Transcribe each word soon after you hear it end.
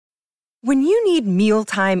When you need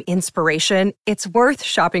mealtime inspiration, it's worth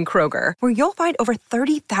shopping Kroger, where you'll find over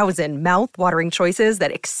 30,000 mouth-watering choices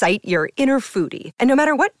that excite your inner foodie. And no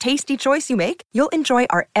matter what tasty choice you make, you'll enjoy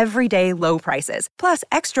our everyday low prices, plus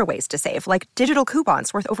extra ways to save, like digital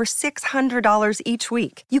coupons worth over $600 each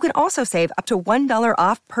week. You can also save up to $1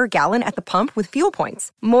 off per gallon at the pump with fuel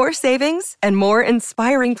points. More savings and more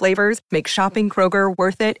inspiring flavors make shopping Kroger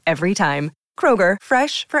worth it every time. Kroger,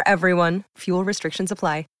 fresh for everyone. Fuel restrictions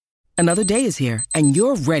apply. Another day is here, and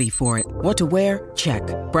you're ready for it. What to wear? Check.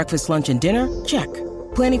 Breakfast, lunch, and dinner? Check.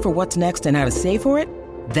 Planning for what's next and how to save for it?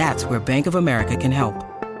 That's where Bank of America can help.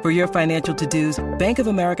 For your financial to-dos, Bank of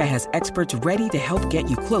America has experts ready to help get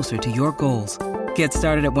you closer to your goals. Get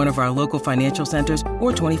started at one of our local financial centers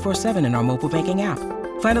or 24/7 in our mobile banking app.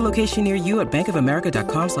 Find a location near you at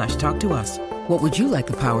bankofamerica.com/talktous. What would you like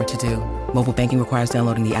the power to do? Mobile banking requires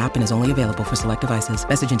downloading the app and is only available for select devices.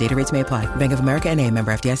 Message and data rates may apply. Bank of America N.A.,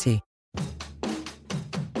 member FDIC.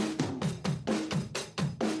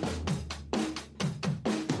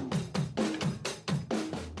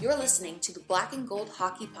 You're listening to the Black and Gold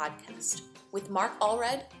Hockey Podcast with Mark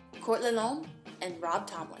Allred, Court Lalonde, and Rob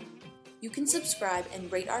Tomlin. You can subscribe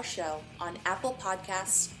and rate our show on Apple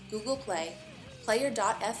Podcasts, Google Play,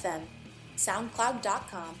 Player.fm,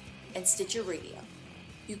 SoundCloud.com, and Stitcher Radio.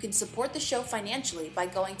 You can support the show financially by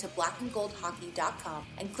going to blackandgoldhockey.com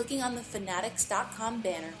and clicking on the fanatics.com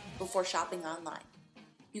banner before shopping online.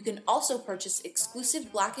 You can also purchase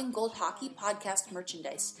exclusive Black and Gold Hockey Podcast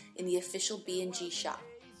merchandise in the official B&G shop.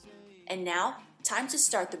 And now, time to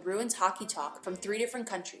start the Bruins hockey talk from 3 different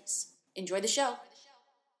countries. Enjoy the show.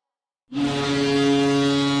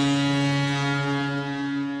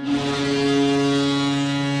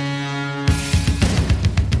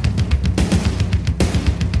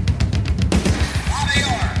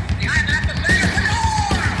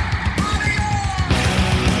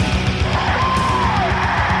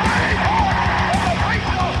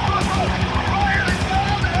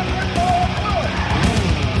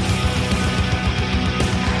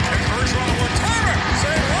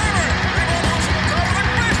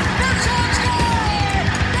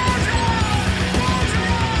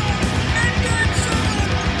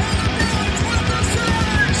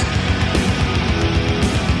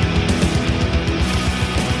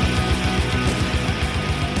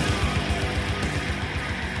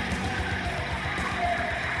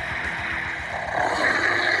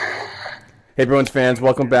 Hey Bruins fans,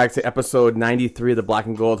 welcome back to episode 93 of the Black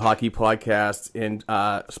and Gold Hockey Podcast, and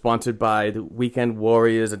sponsored by the Weekend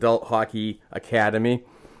Warriors Adult Hockey Academy.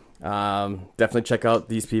 Definitely check out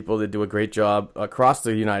these people. They do a great job across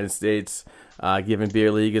the United States, giving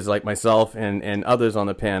beer leaguers like myself and others on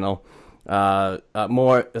the panel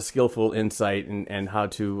more skillful insight and how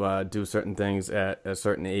to do certain things at a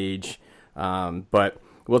certain age. But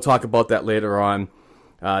we'll talk about that later on.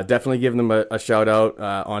 Definitely give them a shout out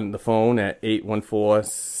on the phone at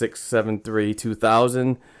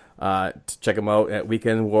 814-673-2000. Check them out at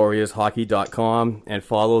weekendwarriorshockey.com and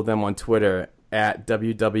follow them on Twitter at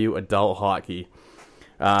WWAdultHockey.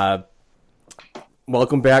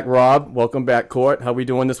 Welcome back, Rob. Welcome back, Court. How we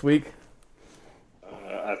doing this week?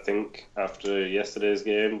 I think after yesterday's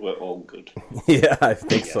game, we're all good. Yeah, I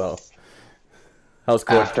think so. How's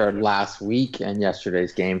Court? After last week and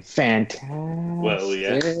yesterday's game, fantastic. Well,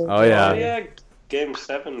 yeah. Oh, yeah. Yeah, Game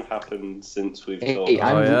 7 happened since we've Hey,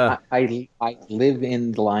 gone. I live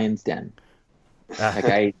in the Lion's Den.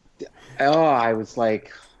 I was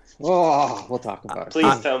like, we'll talk about it.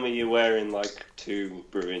 Please tell me you're wearing like 2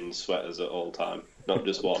 Bruins sweaters at all time, not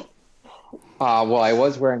just one. Well, I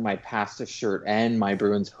was wearing my Pasta shirt and my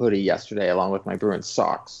Bruins hoodie yesterday, along with my Bruins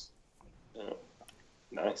socks.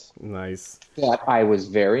 Nice. But I was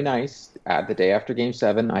very nice the day after Game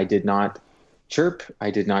 7. I did not chirp.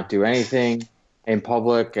 I did not do anything in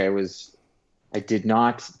public. I did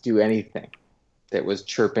not do anything that was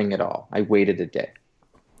chirping at all. I waited a day.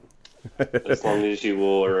 As long as you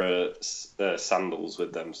wore sandals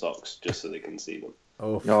with them socks, just so they can see them.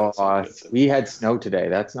 Oh, no, we had snow today.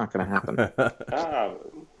 That's not going to happen.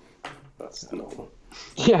 That's normal.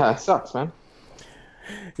 Yeah, it sucks, man.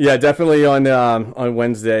 Yeah, definitely on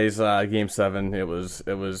Wednesday's Game 7, I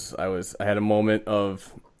had a moment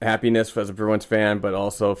of happiness as a Bruins fan, but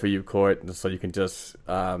also for you, Court, so you can just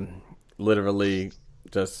literally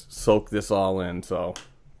just soak this all in. So,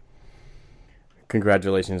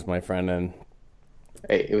 congratulations, my friend, and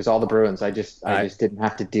It was all the Bruins. I just didn't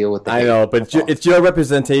have to deal with the I know, but it's your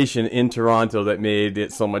representation in Toronto that made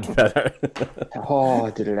it so much better. Oh,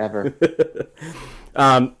 did it ever.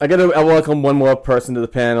 I welcome one more person to the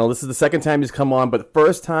panel. This is the second time he's come on, but the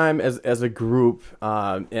first time as a group,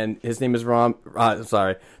 and his name is Thomas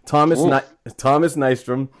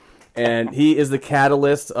Nystrom, and he is the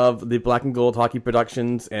catalyst of the Black and Gold Hockey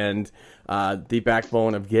Productions and the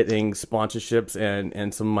backbone of getting sponsorships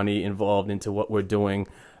and some money involved into what we're doing.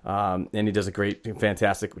 And he does a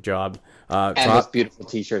fantastic job. And those beautiful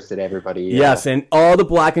T-shirts that everybody... Yes, and all the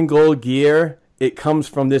Black and Gold gear, it comes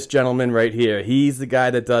from this gentleman right here. He's the guy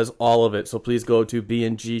that does all of it. So please go to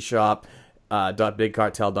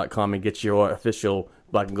bngshop.bigcartel.com and get your official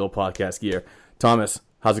Black and Gold podcast gear. Thomas,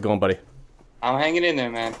 how's it going, buddy? I'm hanging in there,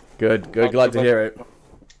 man. Good. Glad to hear it.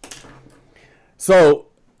 So,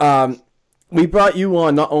 we brought you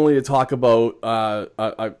on not only to talk about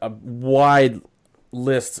a wide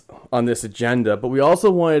list on this agenda, but we also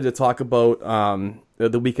wanted to talk about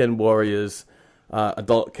the Weekend Warriors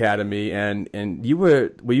Adult Academy, and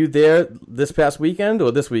were you there this past weekend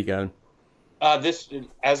or this weekend? I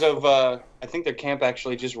think their camp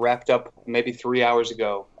actually just wrapped up maybe 3 hours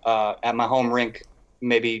ago at my home rink,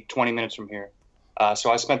 maybe 20 minutes from here.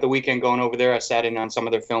 So I spent the weekend going over there. I sat in on some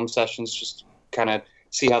of their film sessions, just kind of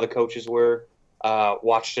see how the coaches were,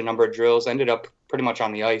 watched a number of drills, ended up pretty much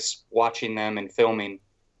on the ice watching them and filming,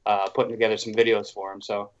 putting together some videos for them.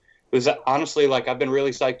 So it was honestly, like, I've been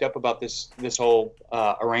really psyched up about this whole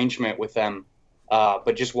arrangement with them,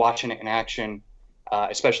 but just watching it in action,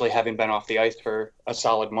 especially having been off the ice for a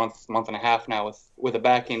solid month and a half now with a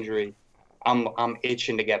back injury, I'm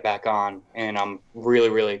itching to get back on, and I'm really,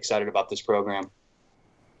 really excited about this program.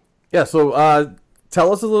 Yeah, so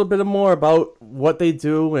tell us a little bit more about what they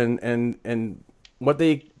do and what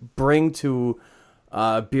they bring to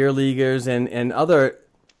beer leaguers and other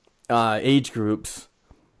age groups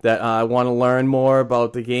that want to learn more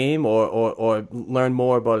about the game or learn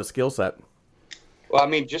more about a skill set. Well, I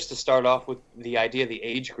mean, just to start off with the idea of the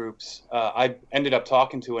age groups, I ended up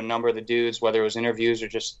talking to a number of the dudes, whether it was interviews or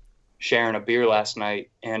just sharing a beer last night,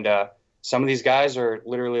 and some of these guys are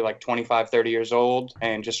literally like 25, 30 years old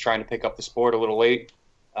and just trying to pick up the sport a little late.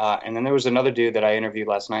 And then there was another dude that I interviewed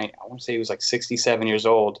last night. I want to say he was like 67 years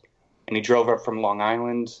old, and he drove up from Long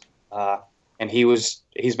Island, and he's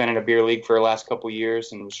been in a beer league for the last couple of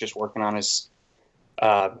years and was just working on his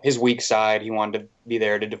weak side. He wanted to be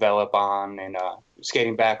there to develop on, and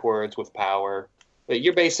skating backwards with power. But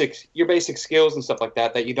your basic skills and stuff like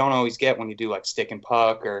that you don't always get when you do like stick and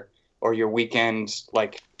puck or your weekends,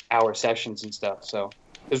 like hour sessions and stuff. So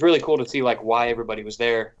it was really cool to see like why everybody was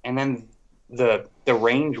there. And then the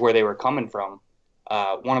range where they were coming from.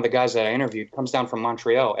 One of the guys that I interviewed comes down from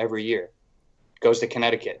Montreal every year, goes to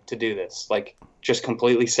Connecticut to do this, like just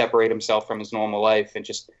completely separate himself from his normal life and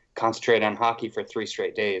just concentrate on hockey for 3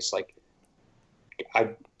 straight days. Like, I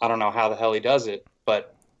don't know how the hell he does it,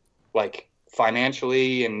 but like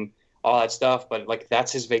financially and all that stuff, but like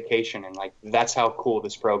that's his vacation, and like that's how cool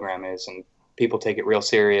this program is, and people take it real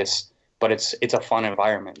serious, but it's a fun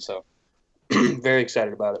environment. So very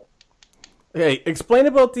excited about it. Okay, explain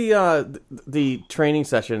about the training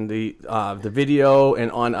session, the video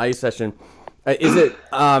and on ice session. Is it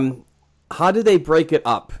how do they break it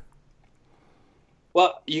up?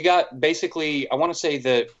 Well, you got basically, I want to say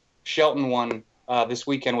the Shelton one this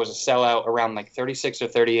weekend was a sellout around like 36 or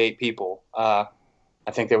 38 people. I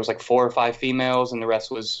think there was like 4 or 5 females, and the rest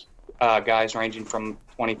was guys ranging from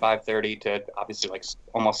 25, 30 to obviously like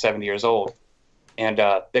almost 70 years old. And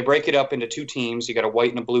they break it up into 2 teams. You got a white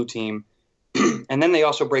and a blue team. And then they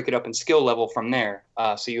also break it up in skill level from there.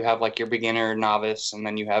 So you have like your beginner, novice, and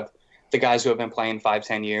then you have the guys who have been playing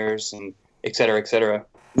 5-10 years, and et cetera, et cetera.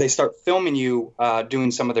 They start filming you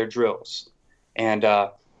doing some of their drills. And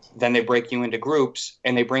then they break you into groups,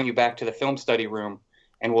 and they bring you back to the film study room,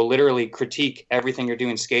 and will literally critique everything you're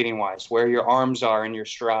doing skating-wise, where your arms are in your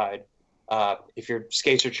stride, if your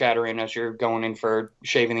skates are chattering as you're going in for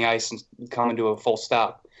shaving the ice and coming to a full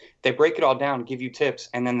stop. They break it all down, give you tips,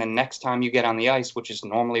 and then the next time you get on the ice, which is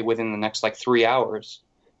normally within the next like 3 hours,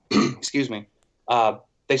 excuse me,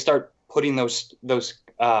 they start putting those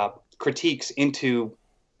critiques into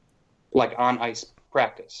like on ice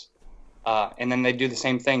practice. And then they do the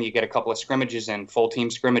same thing. You get a couple of scrimmages in, full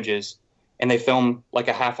team scrimmages, and they film like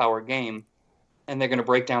a half-hour game, and they're going to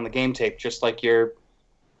break down the game tape just like your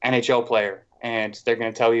NHL player, and they're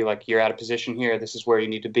going to tell you like, you're out of position here, this is where you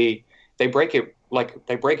need to be. They break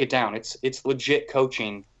it down. It's legit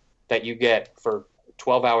coaching that you get for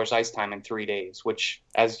 12 hours ice time in 3 days, which,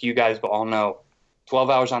 as you guys all know,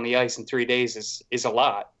 12 hours on the ice in 3 days is a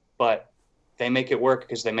lot, but they make it work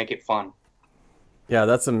because they make it fun. Yeah,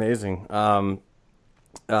 that's amazing.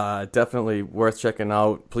 Definitely worth checking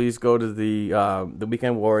out. Please go to the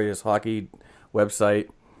Weekend Warriors hockey website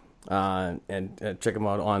and check them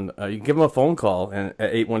out on. You can give them a phone call at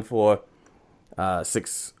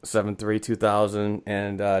 814-673-2000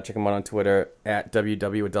 and check them out on Twitter at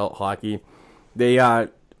WW Adult Hockey.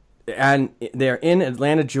 They're in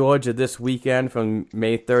Atlanta, Georgia this weekend from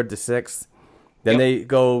May 3rd to 6th. Then they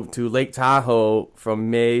go to Lake Tahoe from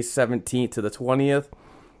May 17th to the 20th.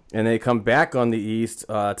 And they come back on the east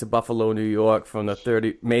to Buffalo, New York from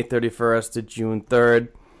the May 31st to June 3rd.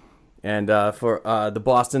 And for the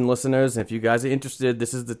Boston listeners, if you guys are interested,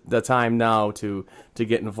 this is the time now to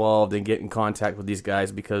get involved and get in contact with these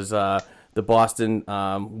guys, because the Boston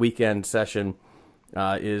weekend session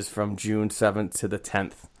is from June 7th to the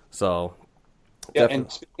 10th. So,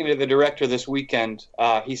 and speaking to the director this weekend,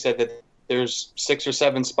 he said that there's 6 or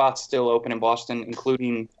 7 spots still open in Boston,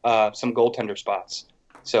 including some goaltender spots.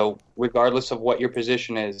 So regardless of what your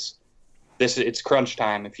position is, it's crunch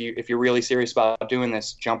time. If you're really serious about doing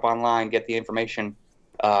this, jump online, get the information,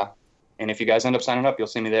 and if you guys end up signing up, you'll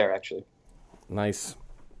see me there. Actually, nice,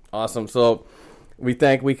 awesome. So we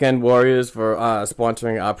thank Weekend Warriors for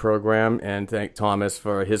sponsoring our program, and thank Thomas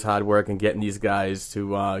for his hard work and getting these guys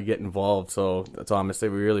to get involved. So Thomas, we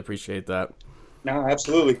really appreciate that. No,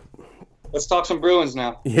 absolutely. Let's talk some Bruins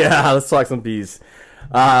now. Yeah, let's talk some bees.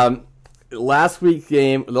 Last week's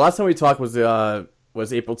game, the last time we talked was April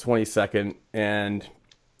 22nd, and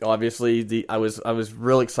obviously I was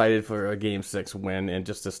real excited for a Game 6 win and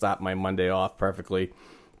just to start my Monday off perfectly.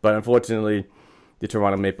 But unfortunately, the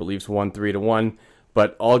Toronto Maple Leafs won 3-1.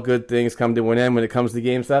 But all good things come to an end when it comes to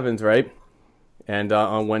Game 7s, right? And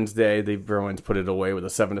on Wednesday, the Bruins put it away with a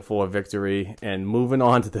 7-4 victory and moving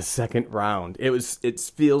on to the second round. It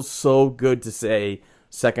feels so good to say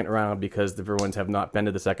second round, because the Bruins have not been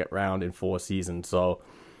to the second round in 4 seasons. So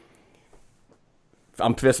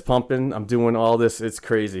I'm fist pumping. I'm doing all this. It's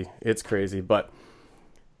crazy. But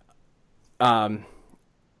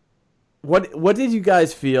what did you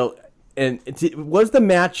guys feel? And was the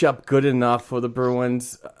matchup good enough for the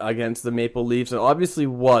Bruins against the Maple Leafs? It obviously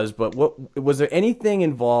was. But was there anything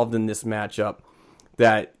involved in this matchup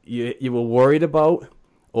that you were worried about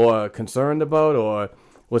or concerned about, or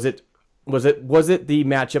was it the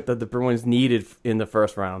matchup that the Bruins needed in the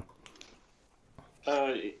first round?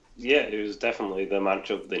 Yeah, it was definitely the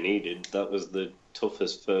matchup they needed. That was the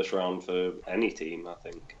toughest first round for any team, I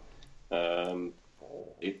think.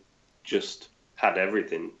 It just had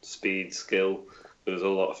everything: speed, skill. There was a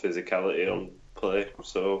lot of physicality on play.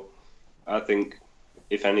 So I think,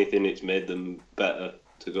 if anything, it's made them better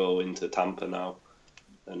to go into Tampa now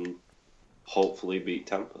and hopefully beat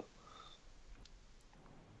Tampa.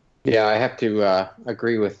 Yeah, I have to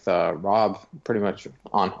agree with Rob pretty much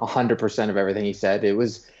on 100% of everything he said.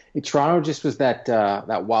 Toronto just was that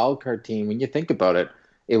wild card team. When you think about it,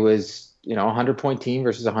 it was, a 100-point team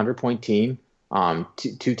versus a 100-point team.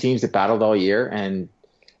 Two teams that battled all year, and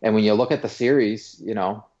when you look at the series,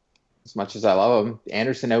 as much as I love him,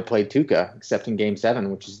 Anderson outplayed Tuukka, except in Game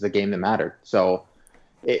 7, which is the game that mattered. So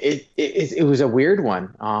it was a weird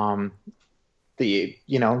one.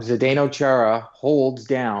 Zdeno Chara holds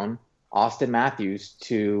down Austin Matthews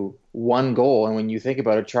to 1 goal, and when you think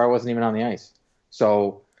about it, Chara wasn't even on the ice.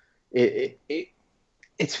 So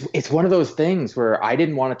it's one of those things where I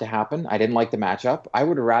didn't want it to happen. I didn't like the matchup. I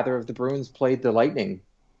would rather have the Bruins played the Lightning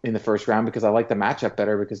in the first round, because I like the matchup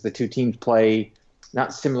better, because the two teams play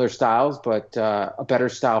not similar styles, but a better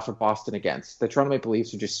style for Boston against. The Toronto Maple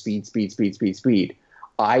Leafs are just speed.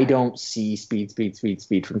 I don't see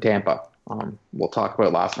speed from Tampa. We'll talk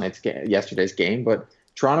about yesterday's game, but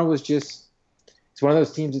Toronto was it's one of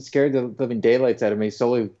those teams that scared the living daylights out of me,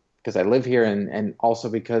 solely because I live here, and also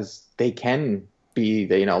because they can be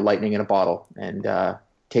the lightning in a bottle and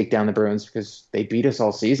take down the Bruins, because they beat us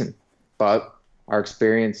all season. But our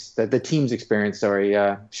experience, the team's experience,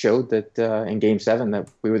 showed that in Game 7 that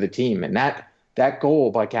we were the team, and that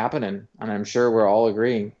goal by Kapanen, and I'm sure we're all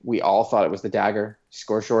agreeing, we all thought it was the dagger.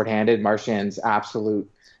 Score shorthanded. Marchand's absolute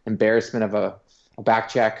embarrassment of a back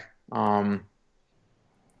check. I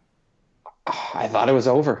thought it was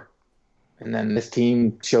over. And then this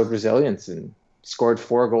team showed resilience and scored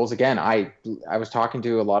 4 goals again. I was talking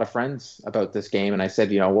to a lot of friends about this game, and I said,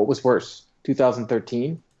 what was worse,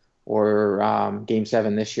 2013 or Game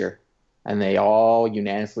 7 this year? And they all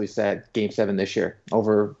unanimously said Game 7 this year.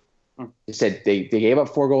 They said they gave up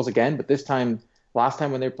 4 goals again, but last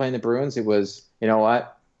time when they were playing the Bruins, it was,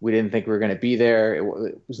 we didn't think we were going to be there. It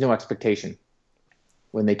was no expectation.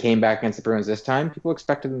 When they came back against the Bruins this time, people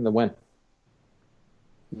expected them to win.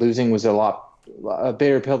 Losing was a lot a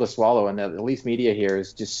bitter pill to swallow, and the Leafs media here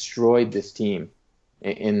has destroyed this team.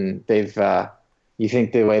 And they've, you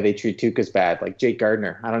think the way they treat Tuukka's bad, like Jake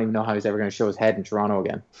Gardiner. I don't even know how he's ever going to show his head in Toronto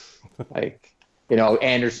again. Like,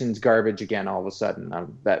 Anderson's garbage again all of a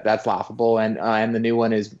sudden. That's laughable. And the new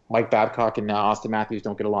one is Mike Babcock and Austin Matthews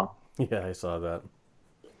don't get along. Yeah, I saw that.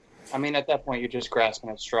 I mean, at that point, you're just grasping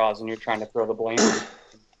at straws and you're trying to throw the blame.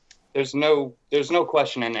 There's no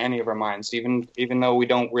question in any of our minds, even though we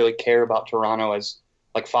don't really care about Toronto as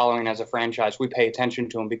like following as a franchise, we pay attention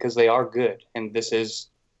to them because they are good, and this is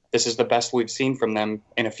the best we've seen from them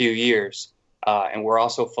in a few years. And we're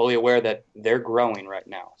also fully aware that they're growing right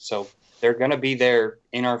now, so they're going to be there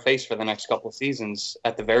in our face for the next couple of seasons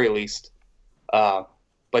at the very least.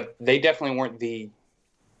 But they definitely weren't the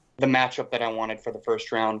matchup that I wanted for the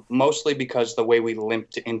first round, mostly because the way we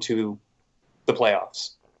limped into the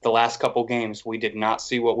playoffs. The last couple games, we did not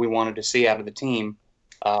see what we wanted to see out of the team.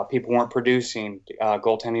 People weren't producing.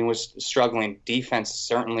 Goaltending was struggling. Defense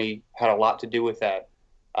certainly had a lot to do with that.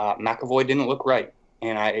 McAvoy didn't look right,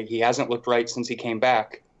 and he hasn't looked right since he came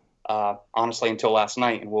back, honestly, until last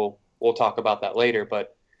night, and we'll talk about that later.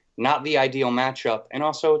 But not the ideal matchup, and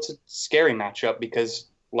also it's a scary matchup because,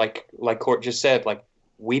 like Court just said, like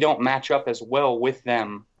we don't match up as well with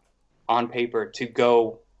them on paper to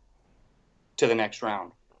go to the next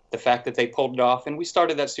round. The fact that they pulled it off, and we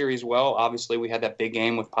started that series well. Obviously, we had that big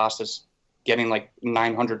game with Pastas getting like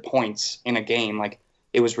 900 points in a game. Like,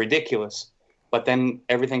 it was ridiculous. But then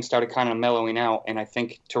everything started kind of mellowing out, and I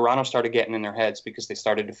think Toronto started getting in their heads because they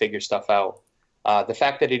started to figure stuff out. The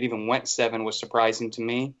fact that it even went 7 was surprising to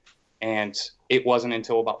me, and it wasn't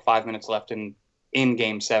until about 5 minutes left in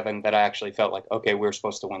Game 7 that I actually felt like, okay, we're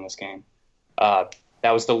supposed to win this game. That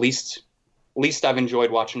was the least I've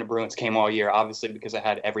enjoyed watching the Bruins game all year, obviously because I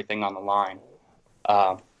had everything on the line.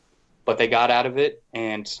 But they got out of it,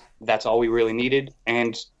 and that's all we really needed.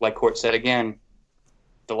 And like Court said again,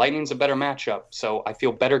 the Lightning's a better matchup, so I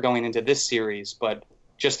feel better going into this series. But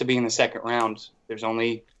just to be in the second round, there's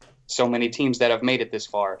only so many teams that have made it this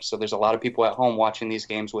far. So there's a lot of people at home watching these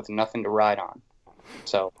games with nothing to ride on.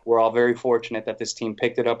 So we're all very fortunate that this team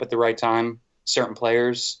picked it up at the right time. Certain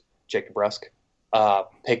players, Jacob Rusk,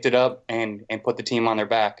 picked it up and put the team on their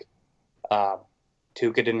back.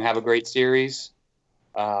 Tuukka didn't have a great series,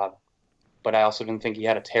 but I also didn't think he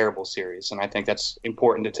had a terrible series, and I think that's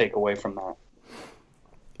important to take away from that.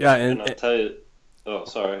 Yeah, and I'll tell you. Oh,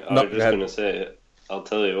 sorry, I was just going to say. I'll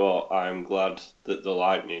tell you what. I'm glad that the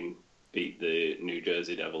Lightning beat the New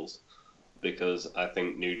Jersey Devils, because I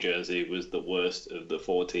think New Jersey was the worst of the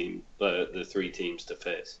the 3 teams to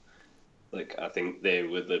face. Like, I think they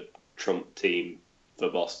were the trump team for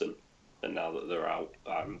Boston, and now that they're out,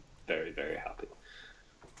 I'm very, very happy.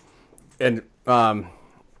 And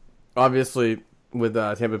obviously, with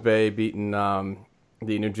Tampa Bay beating the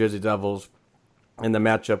New Jersey Devils in the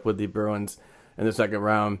matchup with the Bruins in the second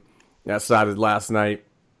round, that started last night,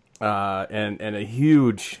 and a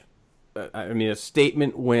huge, a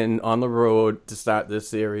statement win on the road to start this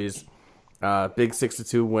series, big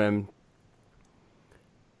 6-2 win.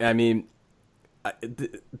 I mean,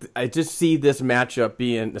 I just see this matchup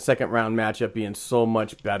being the second round matchup being so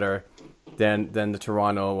much better than the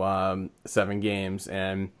Toronto 7 games,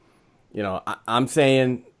 and I'm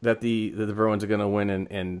saying that the Bruins are going to win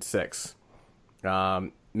in 6.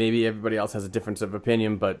 Maybe everybody else has a difference of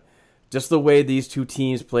opinion, but just the way these two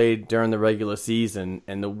teams played during the regular season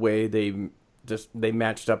and the way they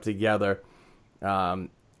matched up together,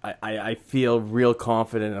 I feel real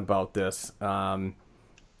confident about this.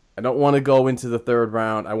 I don't want to go into the third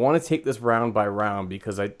round. I want to take this round by round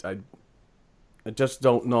because I just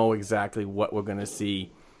don't know exactly what we're going to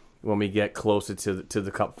see when we get closer to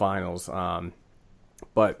the Cup Finals.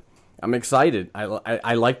 But I'm excited.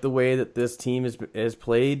 I like the way that this team is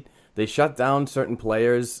played. They shut down certain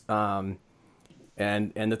players, and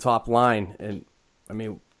the top line. And I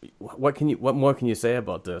mean, what more can you say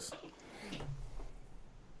about this?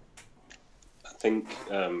 I think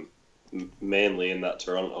mainly in that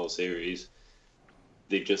Toronto series,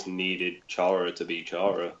 they just needed Chara to be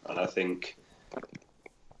Chara, and I think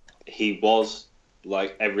he was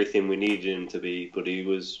like everything we needed him to be, but he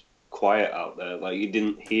was quiet out there. Like, you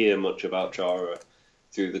didn't hear much about Chara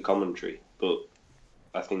through the commentary, but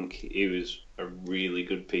I think he was a really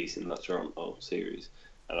good piece in that Toronto series,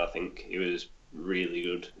 and I think he was really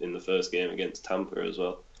good in the first game against Tampa as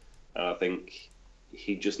well. And I think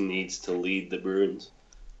he just needs to lead the Bruins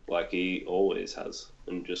like he always has,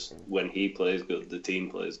 and just when he plays good, the team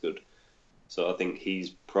plays good. So I think he's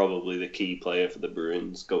probably the key player for the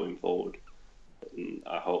Bruins going forward, and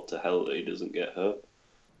I hope to hell that he doesn't get hurt.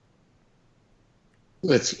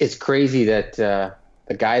 It's crazy that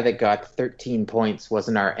the guy that got 13 points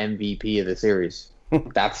wasn't our MVP of the series.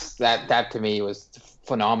 That to me was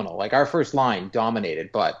phenomenal. Like, our first line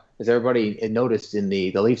dominated, but as everybody noticed in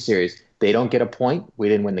the Leaf series, they don't get a point. We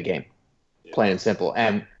didn't win the game, plain and simple.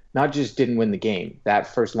 And not just didn't win the game. That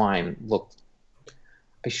first line looked.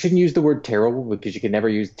 I shouldn't use the word terrible because you can never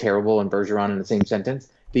use terrible and Bergeron in the same sentence.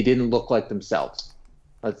 They didn't look like themselves.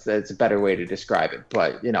 That's a better way to describe it.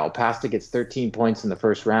 But, Pasta gets 13 points in the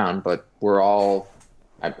first round, but we're all,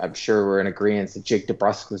 I'm sure we're in agreement that Jake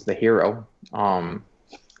DeBrusk was the hero.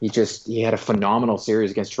 He had a phenomenal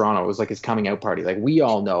series against Toronto. It was like his coming out party. Like, we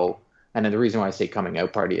all know, and the reason why I say coming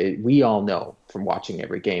out party, we all know from watching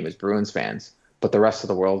every game as Bruins fans, but the rest of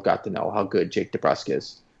the world got to know how good Jake DeBrusk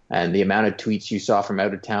is. And the amount of tweets you saw from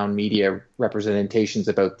out-of-town media representations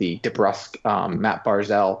about the DeBrusk, Matt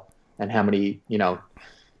Barzal, and how many,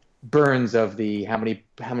 burns of how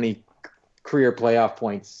many career playoff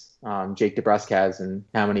points Jake DeBrusk has and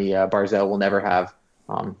how many Barzal will never have,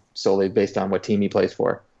 solely based on what team he plays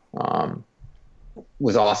for,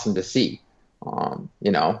 was awesome to see.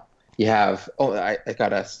 You have, I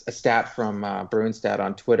got a stat from Bruinstat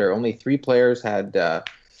on Twitter. Only 3 players had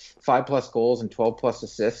 5+ goals and 12+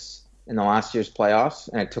 assists in the last year's playoffs,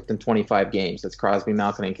 and it took them 25 games. That's Crosby,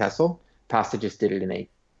 Malkin, and Kessel. Pasta just did it in 8.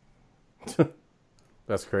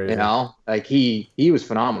 That's crazy. Like he was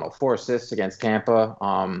phenomenal. 4 assists against Tampa.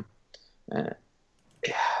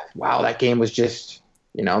 Wow, that game was just,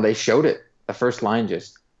 they showed it. The first line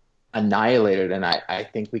just annihilated, and I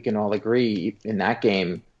think we can all agree in that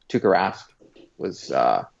game, Tuukka Rask was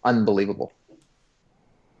unbelievable.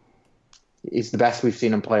 He's the best we've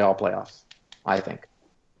seen him play all playoffs, I think.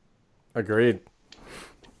 Agreed.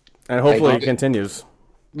 And hopefully it continues.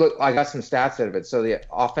 Look, I got some stats out of it. So the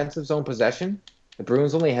offensive zone possession, the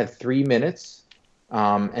Bruins only had 3 minutes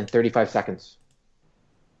and 35 seconds.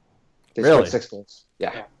 They scored 6 goals.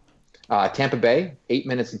 Yeah. Tampa Bay, 8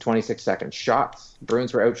 minutes and 26 seconds. Shots,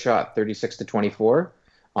 Bruins were outshot 36-24.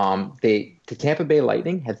 The Tampa Bay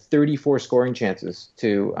Lightning had 34 scoring chances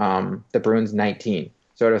to the Bruins 19.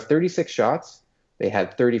 So out of 36 shots, they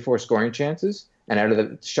had 34 scoring chances, and out of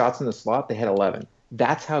the shots in the slot, they had 11.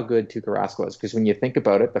 That's how good Tuukka Rask was, because when you think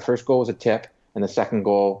about it, the first goal was a tip, and the second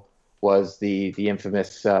goal was the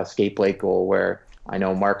infamous skate blade goal, where I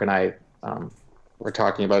know Mark and I were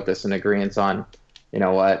talking about this in agreement on,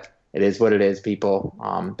 what, it is what it is, people.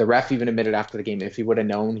 The ref even admitted after the game, if he would have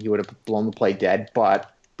known, he would have blown the play dead,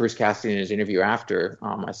 but Bruce Cassidy in his interview after,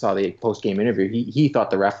 I saw the post-game interview, he thought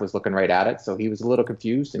the ref was looking right at it, so he was a little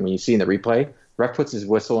confused. And when you see in the replay, the ref puts his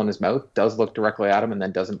whistle in his mouth, does look directly at him, and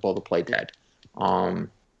then doesn't blow the play dead.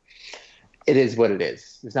 It is what it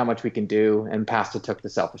is. There's not much we can do, and Pasta took the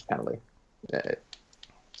selfish penalty.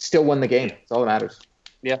 Still won the game. That's all that matters.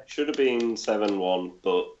 Yeah, should have been 7-1,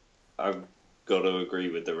 but I've got to agree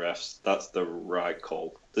with the refs. That's the right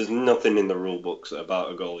call. There's nothing in the rule books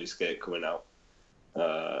about a goalie skate coming out.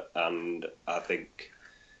 And I think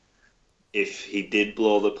if he did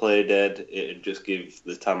blow the play dead, it'd just give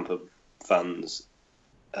the Tampa fans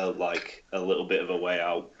a little bit of a way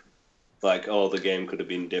out. Like, the game could have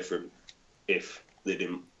been different if they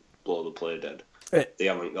didn't blow the play dead. They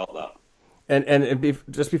haven't got that. And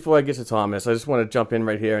just before I get to Thomas, I just want to jump in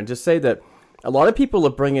right here and just say that a lot of people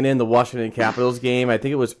are bringing in the Washington Capitals game. I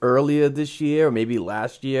think it was earlier this year, or maybe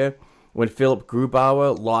last year, when Philip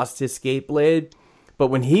Grubauer lost his skate blade. But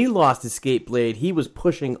when he lost his skate blade, he was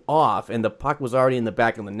pushing off, and the puck was already in the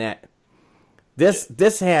back of the net.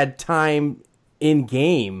 This had time in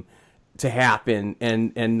game to happen,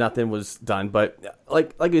 and nothing was done. But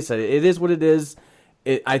like you said, it is what it is.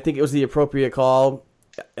 I think it was the appropriate call.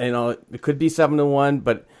 It could be 7-1,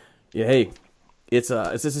 but hey, it's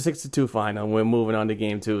just a 6-2 final, and we're moving on to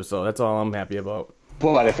game 2. So that's all I'm happy about.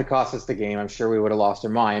 But if it cost us the game, I'm sure we would have lost our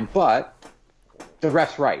mind. But the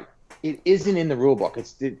ref's right. It isn't in the rule book.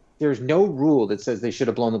 There's no rule that says they should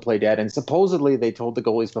have blown the play dead. And supposedly they told the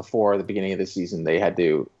goalies before the beginning of the season they had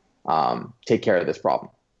to take care of this problem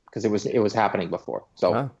because it was happening before.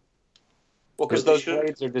 So, well, because those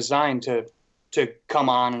blades are designed to come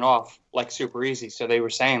on and off like super easy. So they were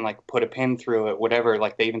saying like put a pin through it, whatever.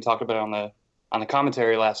 Like they even talked about it on the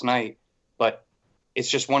commentary last night. But it's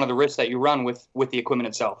just one of the risks that you run with the equipment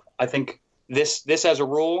itself. I think this as a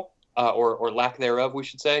rule or lack thereof, we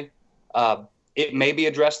should say. It may be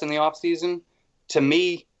addressed in the offseason. To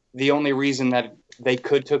me, the only reason that they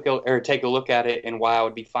could take a look at it and why I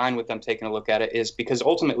would be fine with them taking a look at it is because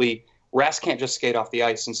ultimately Rask can't just skate off the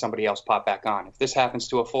ice and somebody else pop back on. If this happens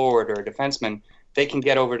to a forward or a defenseman, they can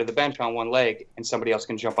get over to the bench on one leg and somebody else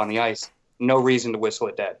can jump on the ice. No reason to whistle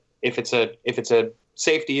it dead. If it's a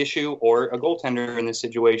safety issue or a goaltender in this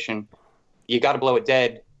situation, you got to blow it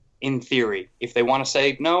dead in theory. If they want to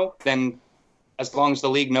say no, then as long as the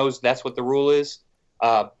league knows that's what the rule is.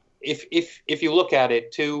 If you look at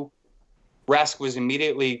it too, Rask was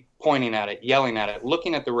immediately pointing at it, yelling at it,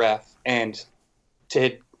 looking at the ref, and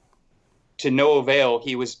to no avail,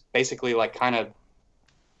 he was basically like kind of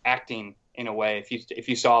acting in a way. If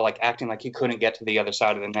you saw like acting like he couldn't get to the other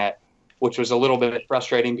side of the net, which was a little bit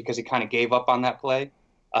frustrating because he kind of gave up on that play.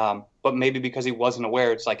 But maybe because he wasn't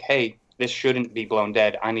aware, it's like, hey, this shouldn't be blown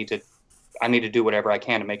dead. I need to do whatever I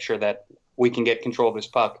can to make sure that we can get control of this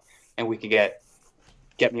puck and we can get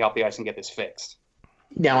me off the ice and get this fixed.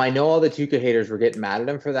 Now, I know all the Tuukka haters were getting mad at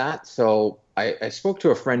him for that. So I spoke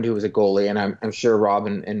to a friend who was a goalie, and I'm sure Rob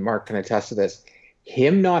and Mark can attest to this.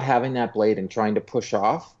 Him not having that blade and trying to push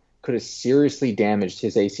off could have seriously damaged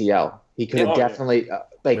his ACL. He could have definitely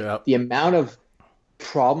the amount of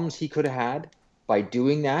problems he could have had by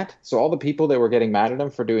doing that. So all the people that were getting mad at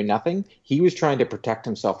him for doing nothing, he was trying to protect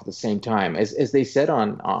himself at the same time. As they said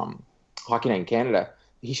on Hockey Night in Canada,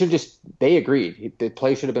 they agreed. The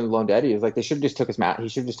play should have been blown dead. He was like, he should have just took his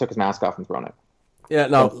mask off and thrown it. Yeah,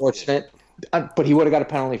 no. Unfortunate. But he would have got a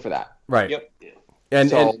penalty for that. Right. Yep. Yeah.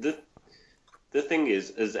 And the thing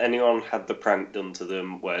is, has anyone had the prank done to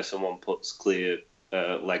them where someone puts clear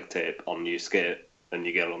leg tape on your skate and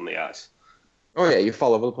you get on the ice? Oh, yeah, you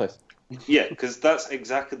fall over the place. Yeah, because that's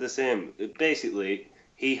exactly the same. Basically,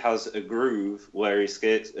 he has a groove where his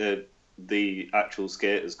skates, the actual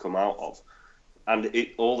skate has come out of, and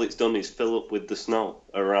all it's done is fill up with the snow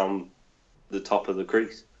around the top of the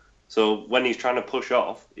crease. So when he's trying to push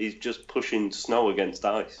off, he's just pushing snow against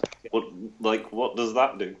ice. What does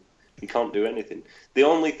that do? He can't do anything. The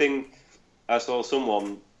only thing I saw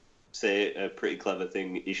someone say, a pretty clever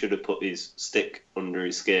thing, he should have put his stick under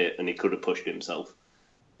his skate and he could have pushed himself,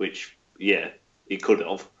 which, yeah, he could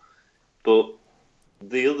have. But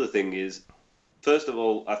the other thing is, first of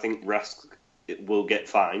all, I think Rask will get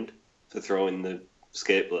fined for throwing the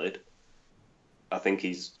skate blade. I think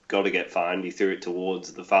he's got to get fined. He threw it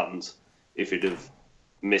towards the fans. If he'd have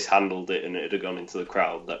mishandled it and it had gone into the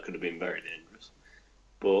crowd, that could have been very dangerous.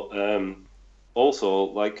 But also,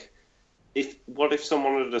 what if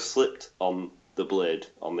someone had slipped on the blade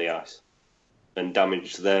on the ice and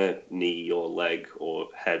damaged their knee or leg or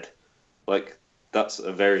head? That's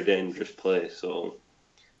a very dangerous play. So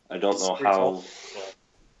I don't know how.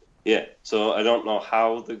 Yeah, so I don't know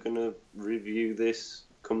how they're going to review this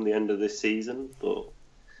come the end of this season, but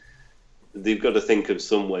they've got to think of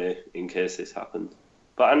some way in case this happens.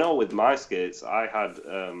 But I know with my skates, I had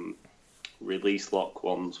release lock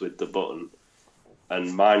ones with the button,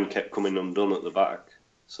 and mine kept coming undone at the back,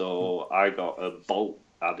 so I got a bolt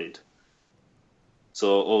added.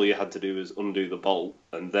 So all you had to do was undo the bolt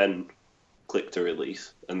and then click to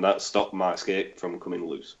release, and that stopped my skate from coming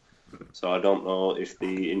loose. So I don't know if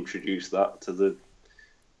they introduced that to the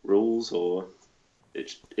rules, or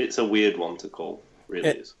it's a weird one to call, really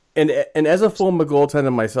is. And as a former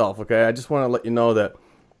goaltender myself, okay, I just want to let you know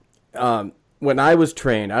that when I was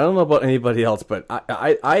trained, I don't know about anybody else, but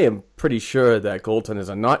I am pretty sure that goaltenders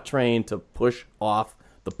are not trained to push off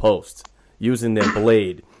the post using their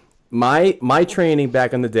blade. My training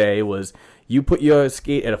back in the day was you put your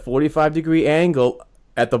skate at a 45-degree angle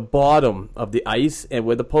at the bottom of the ice and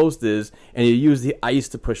where the post is, and you use the ice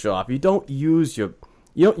to push off. You don't use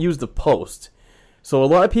the post. So a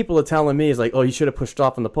lot of people are telling me is like, oh, you should have pushed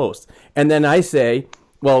off on the post. And then I say,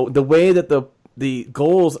 well, the way that the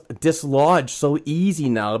goals dislodge so easy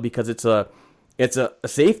now because it's a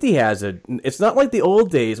safety hazard. It's not like the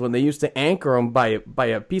old days when they used to anchor them by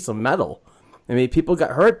a piece of metal. I mean, people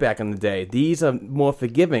got hurt back in the day. These are more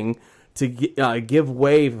forgiving to give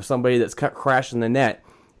way for somebody that's crashed in the net,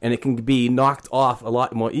 and it can be knocked off a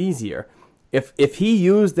lot more easier. If he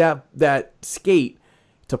used that skate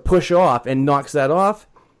to push off and knocks that off,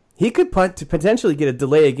 he could potentially get a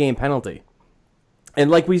delay of game penalty. And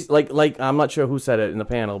like I'm not sure who said it in the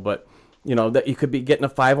panel, but that you could be getting a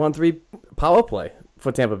 5-on-3 power play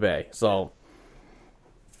for Tampa Bay. So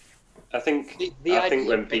I think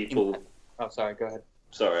when people. Oh, sorry. Go ahead.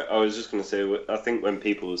 Sorry, I was just going to say, I think when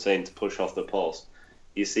people were saying to push off the post,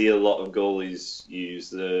 you see a lot of goalies use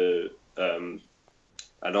the,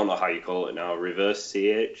 I don't know how you call it now, reverse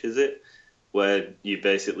CH, is it? Where you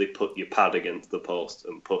basically put your pad against the post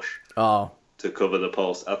and push to cover the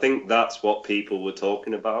post. I think that's what people were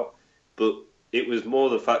talking about, but it was more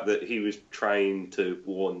the fact that he was trying to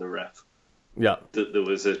warn the ref that there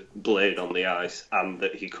was a blade on the ice and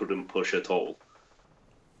that he couldn't push at all.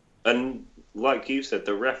 And like you said,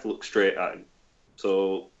 the ref looked straight at him.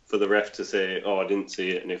 So for the ref to say, oh, I didn't see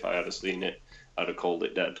it, and if I had seen it, I'd have called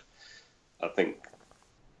it dead. I think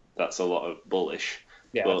that's a lot of bullish.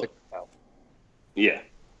 Yeah, but, that's a foul. Yeah.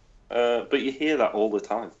 But you hear that all the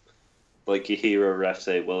time. Like, you hear a ref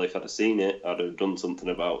say, well, if I'd have seen it, I'd have done something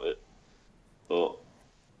about it. But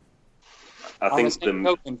I On think the same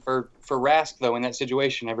token, for Rask, though, in that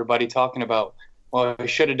situation, everybody talking about, well, he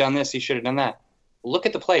should have done this, he should have done that. Look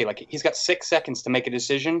at the play. Like, he's got 6 seconds to make a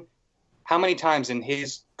decision. How many times in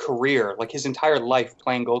his career, like his entire life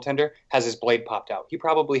playing goaltender, has his blade popped out? He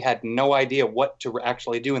probably had no idea what to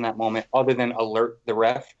actually do in that moment other than alert the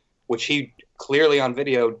ref, which he clearly on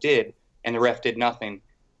video did, and the ref did nothing.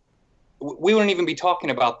 We wouldn't even be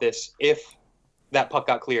talking about this if that puck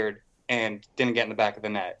got cleared and didn't get in the back of the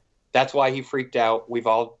net. That's why he freaked out. We've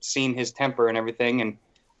all seen his temper and everything, and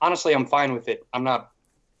honestly, I'm fine with it. I'm not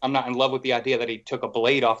in love with the idea that he took a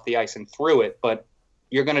blade off the ice and threw it, but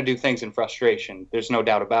you're going to do things in frustration. There's no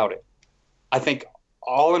doubt about it. I think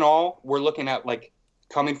all in all, we're looking at, like,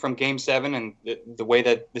 coming from Game 7 and the way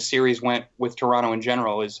that the series went with Toronto in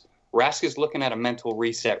general is Rask is looking at a mental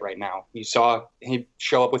reset right now. You saw him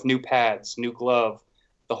show up with new pads, new glove,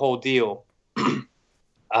 the whole deal.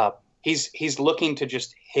 He's looking to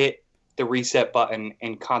just hit the reset button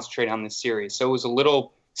and concentrate on this series. So it was a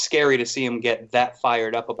little scary to see him get that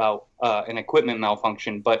fired up about an equipment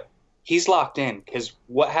malfunction, but he's locked in because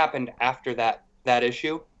what happened after that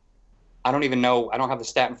issue, I don't even know. I don't have the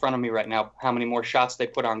stat in front of me right now how many more shots they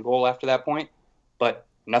put on goal after that point, but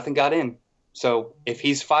nothing got in. So if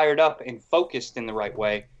he's fired up and focused in the right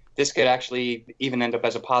way, this could actually even end up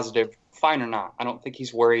as a positive fine or not. I don't think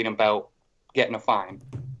he's worried about getting a fine.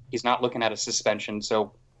 He's not looking at a suspension,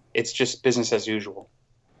 so it's just business as usual.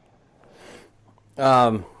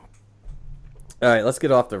 All right, let's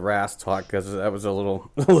get off the Rask talk because that was a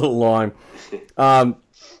little long.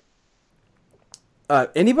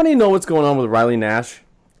 Anybody know what's going on with Riley Nash?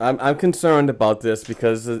 I'm concerned about this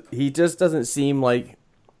because he just doesn't seem like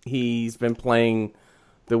he's been playing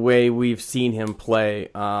the way we've seen him play,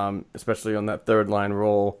 especially on that third line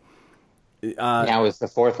role. Now it's the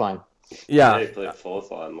fourth line. Yeah, he played fourth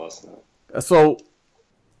line last night. So,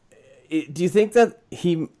 do you think that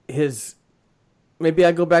maybe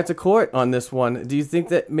I go back to court on this one. Do you think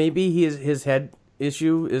that maybe his head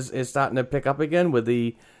issue is starting to pick up again with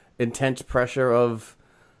the intense pressure of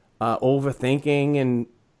overthinking and,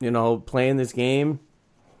 playing this game?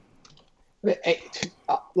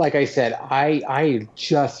 Like I said, I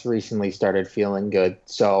just recently started feeling good.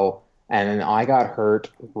 So, and I got hurt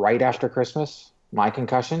right after Christmas, my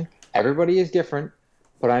concussion. Everybody is different,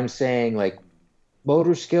 but I'm saying, like,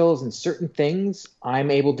 motor skills and certain things I'm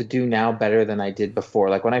able to do now better than I did before.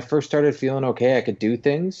 Like when I first started feeling okay, I could do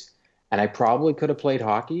things, and I probably could have played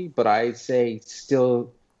hockey, but I'd say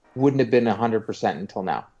still wouldn't have been 100% until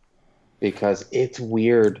now, because it's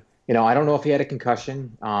weird. I don't know if he had a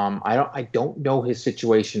concussion. I don't know his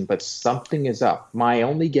situation, but something is up. My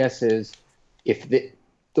only guess is if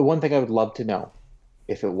the one thing I would love to know,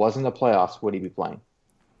 if it wasn't the playoffs, would he be playing?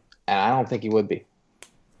 And I don't think he would be.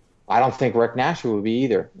 I don't think Rick Nash would be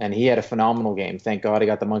either. And he had a phenomenal game. Thank God he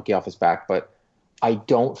got the monkey off his back. But I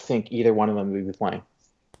don't think either one of them would be playing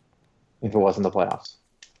if it wasn't the playoffs.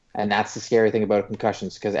 And that's the scary thing about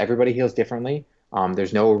concussions, because everybody heals differently.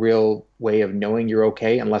 There's no real way of knowing you're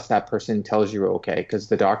okay unless that person tells you you're okay. Because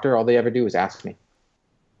the doctor, all they ever do is ask me.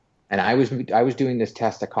 And I was doing this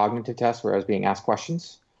test, a cognitive test, where I was being asked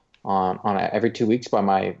questions every 2 weeks by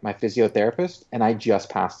my physiotherapist, and I just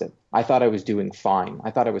passed it. I thought I was doing fine.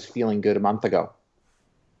 I thought I was feeling good a month ago.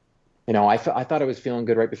 I thought I was feeling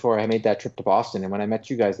good right before I made that trip to Boston. And when I met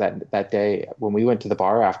you guys that day, when we went to the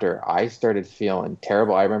bar after, I started feeling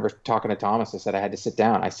terrible. I remember talking to Thomas. I said I had to sit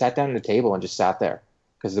down. I sat down at a table and just sat there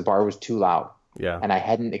because the bar was too loud. Yeah. And I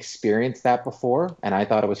hadn't experienced that before, and I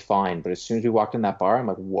thought it was fine. But as soon as we walked in that bar, I'm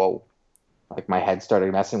like, whoa. Like my head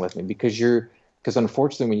started messing with me because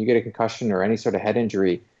unfortunately when you get a concussion or any sort of head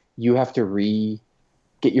injury, you have to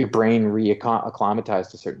get your brain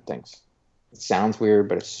acclimatized to certain things. It sounds weird,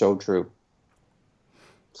 but it's so true.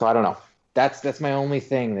 So I don't know. That's my only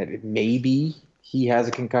thing, that maybe he has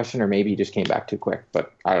a concussion or maybe he just came back too quick.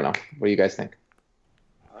 But I don't know. What do you guys think?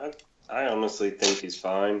 I honestly think he's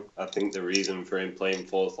fine. I think the reason for him playing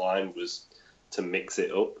fourth line was to mix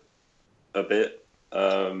it up a bit.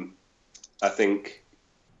 I think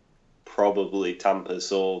probably Tampa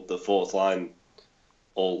saw the fourth line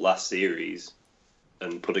all last series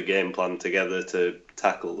and put a game plan together to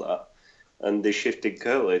tackle that. And they shifted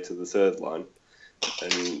Curley to the third line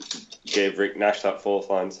and gave Rick Nash that fourth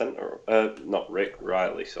line centre. Not Rick,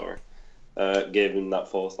 Riley, sorry. Gave him that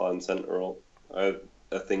fourth line centre role. I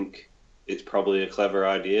think it's probably a clever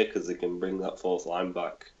idea because they can bring that fourth line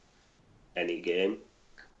back any game.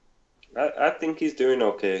 I think he's doing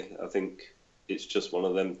okay. I think it's just one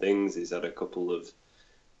of them things. He's had a couple of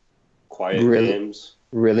quiet games.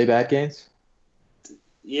 Really bad games?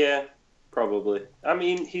 Yeah, probably. I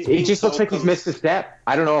mean, it just looks like he's missed a step.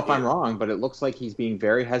 I don't know if I'm wrong, but it looks like he's being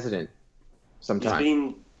very hesitant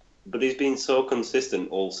sometimes. He's been so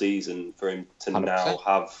consistent all season for him to 100%. Now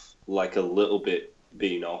have like a little bit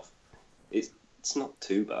being off. It's not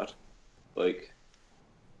too bad. Like,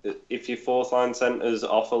 if your fourth line center's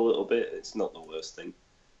off a little bit, it's not the worst thing.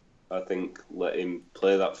 I think let him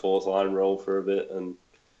play that fourth line role for a bit and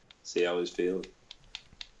see how he's feeling.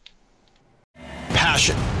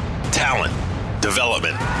 Passion, talent,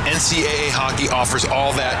 development. NCAA hockey offers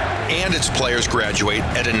all that, and its players graduate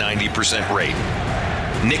at a 90% rate.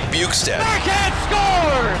 Nick Bukestad. Backhand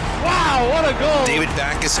scores! Wow, what a goal! David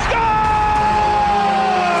Backes.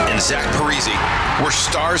 And Zach Parise were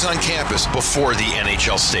stars on campus before the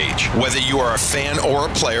NHL stage. Whether you are a fan or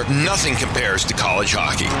a player, nothing compares to college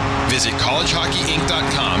hockey. Visit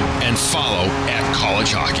collegehockeyinc.com and follow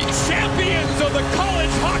 @collegehockey. Champions of the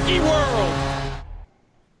college hockey world!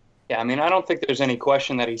 Yeah, I mean, I don't think there's any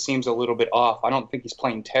question that he seems a little bit off. I don't think he's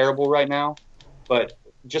playing terrible right now, but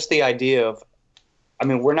just the idea of, I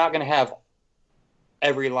mean, we're not going to have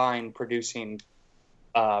every line producing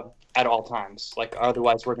at all times. Like,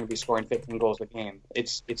 otherwise, we're going to be scoring 15 goals a game.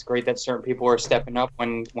 It's great that certain people are stepping up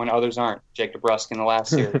when others aren't. Jake DeBrusk in the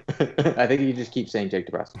last series. I think you just keep saying Jake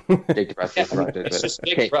DeBrusk. Jake DeBrusk. It's just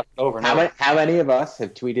Jake DeBrusk over and over. How many of us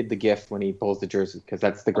have tweeted the GIF when he pulls the jersey? Because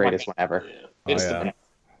that's the greatest one ever. Yeah.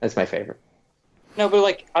 That's my favorite. No, but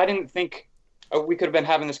like, I didn't think we could have been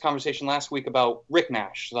having this conversation last week about Rick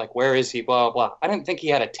Nash. Like, where is he? Blah, blah. I didn't think he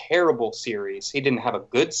had a terrible series. He didn't have a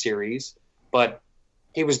good series, but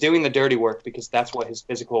he was doing the dirty work because that's what his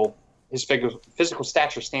physical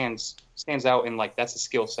stature stands out in. Like, that's a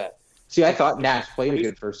skill set. See, I thought Nash played a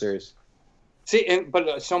good first series. See,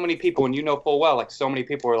 but so many people, and you know full well, like, so many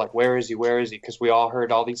people are like, where is he? Where is he? Because we all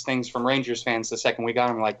heard all these things from Rangers fans the second we got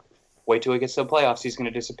him. Like, wait till he gets to the playoffs, he's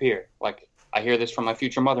going to disappear. Like, I hear this from my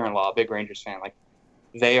future mother-in-law, a big Rangers fan. Like,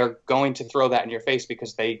 they are going to throw that in your face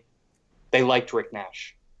because they liked Rick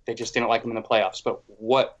Nash. They just didn't like him in the playoffs. But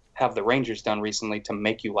what have the Rangers done recently to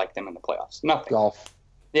make you like them in the playoffs? Nothing. Golf.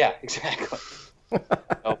 Yeah, exactly.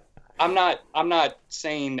 So, I'm not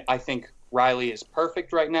saying I think Riley is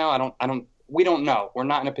perfect right now. We don't know. We're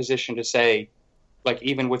not in a position to say, like,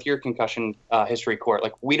 even with your concussion history, Court,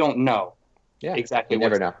 like, we don't know exactly. You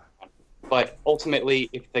never know. But ultimately,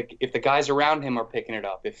 if the guys around him are picking it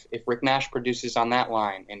up, if Rick Nash produces on that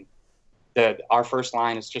line, and our first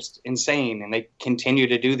line is just insane, and they continue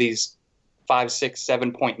to do these 5, 6,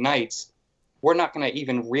 7 point nights, we're not going to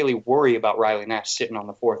even really worry about Riley Nash sitting on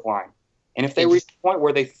the fourth line. And if they reach the point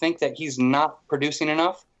where they think that he's not producing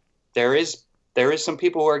enough, there is some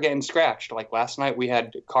people who are getting scratched. Like last night, we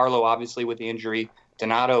had Carlo, obviously, with the injury,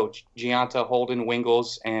 Donato, Gianta, Holden,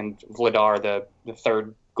 Wingels, and Vladar, the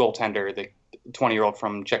third goaltender, the 20-year-old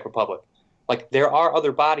from Czech Republic. Like, there are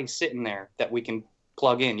other bodies sitting there that we can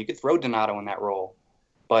plug in. You could throw Donato in that role,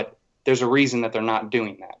 but there's a reason that they're not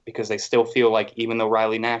doing that, because they still feel like even though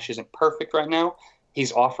Riley Nash isn't perfect right now,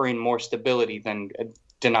 he's offering more stability than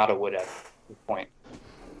Donato would at this point.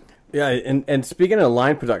 Yeah, and speaking of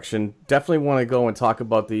line production, definitely want to go and talk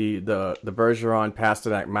about the Bergeron,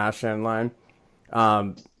 Pasternak, Marchand line.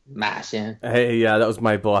 Marchand. Hey, yeah, that was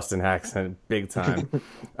my Boston accent, big time.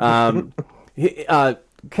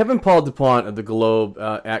 Kevin Paul DuPont of the Globe,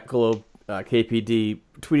 at Globe KPD,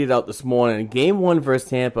 tweeted out this morning, Game 1 versus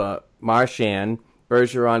Tampa, Marchand,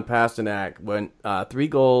 Bergeron, Pasternak went 3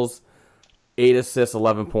 goals, 8 assists,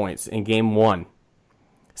 11 points in Game 1.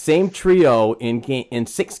 Same trio in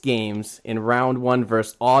 6 games in Round 1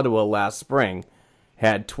 versus Ottawa last spring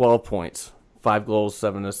had 12 points, 5 goals,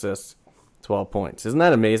 7 assists, 12 points. Isn't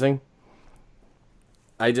that amazing?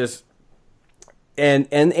 And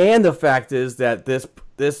the fact is that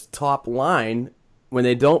this top line, when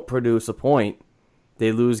they don't produce a point,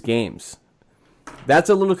 they lose games. That's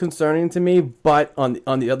a little concerning to me, but on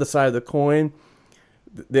the other side of the coin,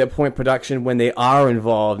 their point production, when they are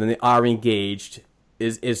involved and they are engaged,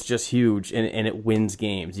 is just huge, and it wins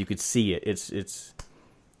games. You could see it. It's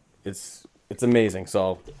amazing.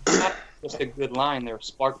 So not just a good line, they're a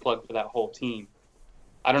spark plug for that whole team.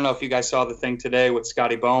 I don't know if you guys saw the thing today with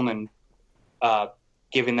Scotty Bowman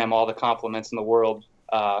giving them all the compliments in the world.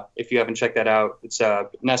 If you haven't checked that out, it's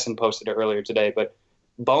Nesson posted it earlier today, but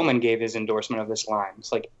Bowman gave his endorsement of this line.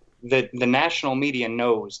 It's like the national media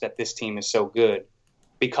knows that this team is so good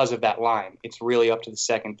because of that line. It's really up to the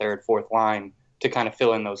second, third, fourth line to kind of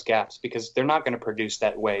fill in those gaps, because they're not going to produce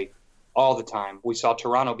that way all the time. We saw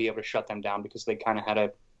Toronto be able to shut them down because they kind of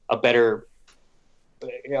had a better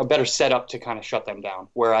setup to kind of shut them down,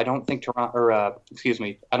 where I don't think I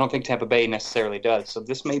don't think Tampa Bay necessarily does. So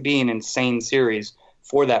this may be an insane series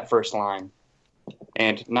for that first line,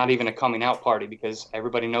 and not even a coming out party because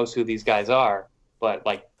everybody knows who these guys are. But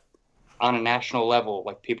like on a national level,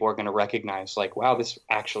 like people are going to recognize, like, wow, this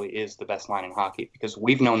actually is the best line in hockey, because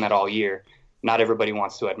we've known that all year. Not everybody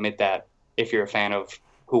wants to admit that. If you're a fan of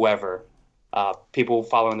whoever, people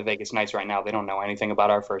following the Vegas Knights right now, they don't know anything about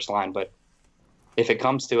our first line, but if it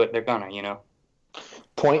comes to it, they're gonna,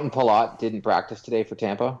 Point and Palat didn't practice today for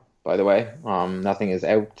Tampa, by the way. Nothing is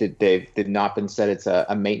out. They did not been said it's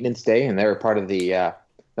a maintenance day, and they're part of the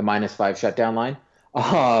 -5 shutdown line.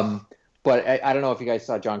 But I don't know if you guys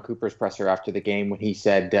saw John Cooper's presser after the game when he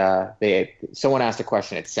said someone asked a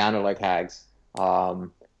question. It sounded like Hags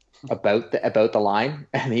about the line,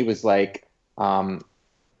 and he was like,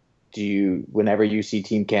 do you, whenever you see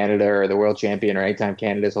Team Canada or the world champion or anytime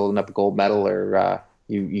Canada's holding up a gold medal, or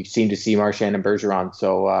you seem to see Marchand and Bergeron,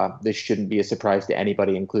 so this shouldn't be a surprise to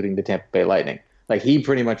anybody, including the Tampa Bay Lightning. Like, he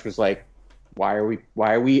pretty much was like, why are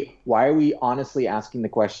we honestly asking the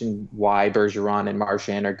question why Bergeron and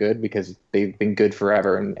Marchand are good? Because they've been good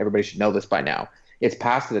forever, and everybody should know this by now. It's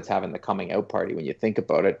past that's having the coming out party when you think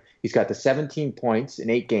about it. He's got the 17 points in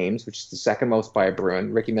 8 games, which is the second most by a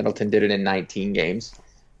Bruin. Ricky Middleton did it in 19 games.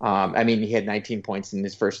 He had 19 points in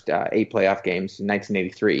his first 8 playoff games in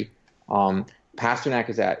 1983. Pasternak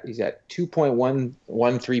he's at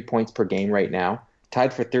 2.113 points per game right now,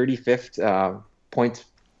 tied for 35th points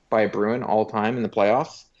by a Bruin all time in the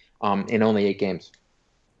playoffs in only 8 games.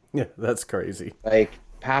 Yeah, that's crazy. Like,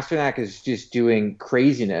 Pasternak is just doing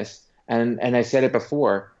craziness, and I said it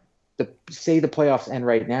before. Say the playoffs end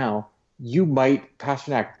right now,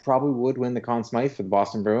 Pasternak probably would win the Conn Smythe for the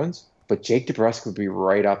Boston Bruins. But Jake DeBrusk would be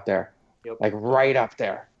right up there. Yep. Like, right up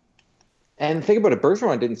there. And think about it,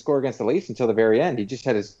 Bergeron didn't score against the Leafs until the very end. He just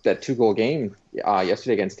had that 2-goal game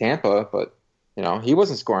yesterday against Tampa, but he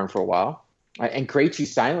wasn't scoring for a while. And Krejci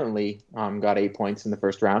silently got 8 points in the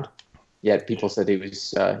first round. Yet people said he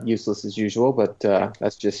was useless as usual, but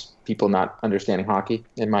that's just people not understanding hockey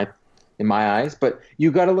in my eyes. But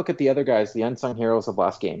you got to look at the other guys, the unsung heroes of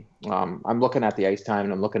last game. I'm looking at the ice time,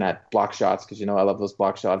 and I'm looking at block shots because I love those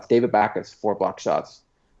block shots. David Backes, 4 block shots.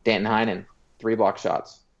 Danton Heinen, 3 block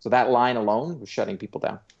shots. So that line alone was shutting people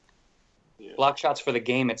down. Yeah. Block shots for the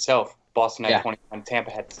game itself. Boston had 21, Tampa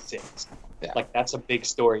had 6. Yeah. Like, that's a big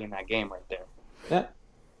story in that game right there. Yeah.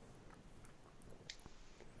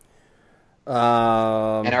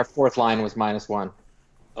 And our fourth line was -1.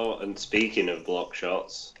 Oh, and speaking of block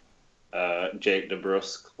shots, Jake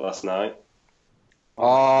DeBrusk last night.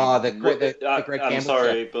 Oh, the Greg Campbell. I'm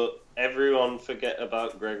sorry, but everyone forget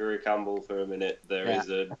about Gregory Campbell for a minute. There is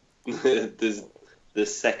there's the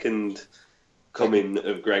second coming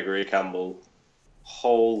of Gregory Campbell.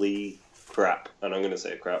 Holy crap! And I'm going to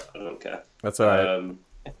say crap. I don't care. That's all right.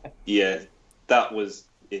 Yeah, that was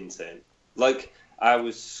insane. Like, I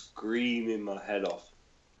was screaming my head off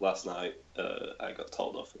last night. I got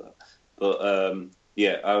told off for that, but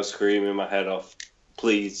I was screaming my head off.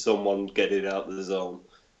 Please, someone get it out of the zone.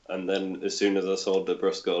 And then as soon as I saw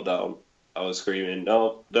DeBrusk go down, I was screaming,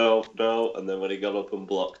 no, no, no. And then when he got up and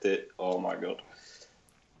blocked it, oh my God.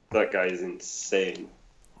 That guy is insane.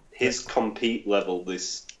 His compete level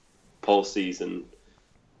this postseason,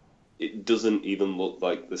 it doesn't even look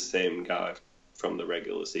like the same guy from the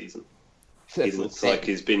regular season. He looks like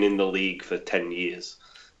he's been in the league for 10 years.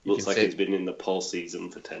 Looks like he's been in the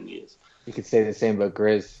postseason for 10 years. You could say the same about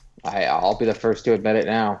Grizz. I'll be the first to admit it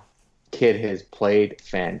now. Kid has played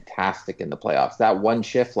fantastic in the playoffs. That one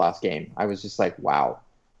shift last game, I was just like, wow.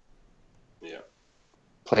 Yeah.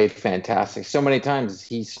 Played fantastic. So many times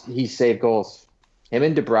he's saved goals. Him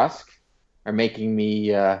and DeBrusk are making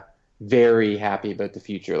me very happy about the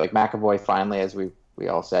future. Like, McAvoy finally, as we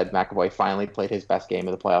all said, McAvoy finally played his best game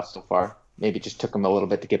of the playoffs so far. Maybe it just took him a little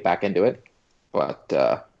bit to get back into it. But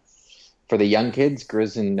for the young kids,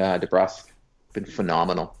 Grizz and DeBrusk been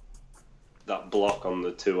phenomenal. That block on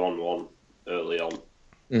the 2-on-1 early on,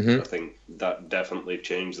 I think that definitely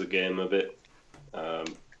changed the game a bit.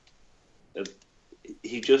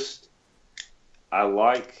 I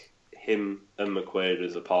like him and McQuaid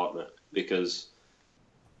as a partner because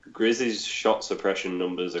Grizz's shot suppression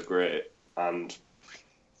numbers are great and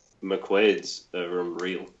McQuaid's are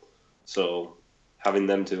unreal. So having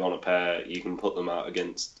them two on a pair, you can put them out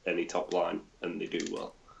against any top line and they do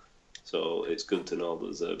well. So it's good to know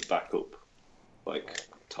there's a backup, like,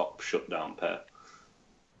 top shutdown pair.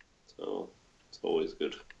 So it's always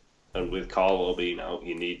good. And with Carlo being out,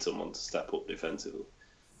 you need someone to step up defensively.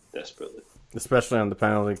 desperately. Especially on the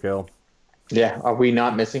penalty kill. Yeah, are we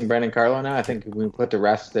not missing Brandon Carlo now? I think we put to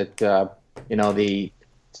rest that I know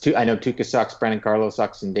Tuukka sucks, Brandon Carlo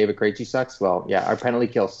sucks, and David Krejci sucks. Well, yeah, our penalty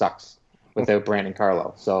kill sucks without Brandon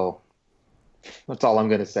Carlo. So that's all I'm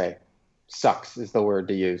going to say. Sucks is the word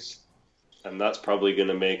to use. And that's probably going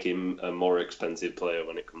to make him a more expensive player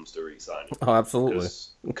when it comes to re-signing. Oh, absolutely.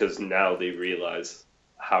 Because now they realize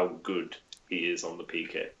how good he is on the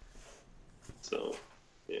PK. So,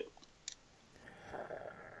 yeah.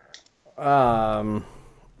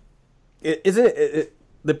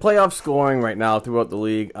 The playoff scoring right now throughout the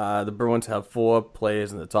league, the Bruins have 4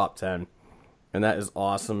 players in the top 10, and that is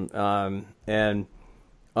awesome. And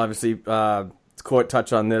obviously, Court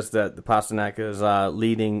touched on this, that the Pastrnak is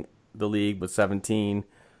leading the league with 17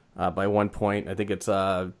 by 1 point. I think it's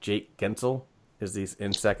Jake Gensel is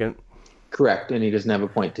in second. Correct, and he doesn't have a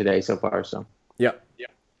point today so far. So yeah.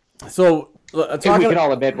 So we can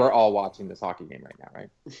all admit we're all watching this hockey game right now, right?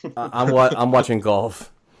 I'm watching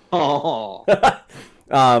golf. Oh.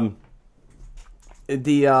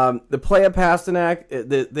 The player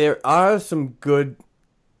Pastrnak, there are some good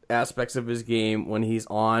aspects of his game when he's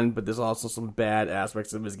on, but there's also some bad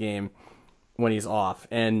aspects of his game when he's off.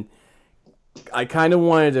 And I kind of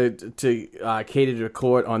wanted to cater to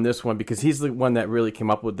Court on this one because he's the one that really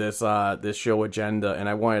came up with this show agenda, and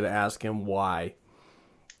I wanted to ask him why.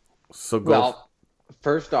 So Well,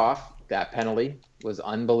 first off, that penalty was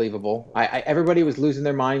unbelievable. Everybody was losing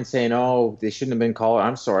their mind saying, "Oh, they shouldn't have been called."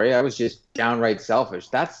 I'm sorry, I was just downright selfish.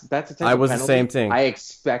 That's a type I was of the same thing I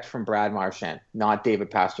expect from Brad Marchand, not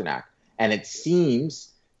David Pastrnak. And it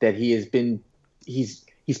seems that he's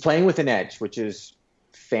playing with an edge, which is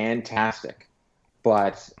fantastic.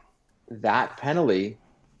 But that penalty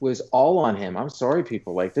was all on him. I'm sorry,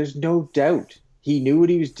 people. Like, there's no doubt. He knew what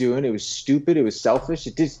he was doing. It was stupid. It was selfish.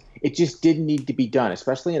 It just didn't need to be done,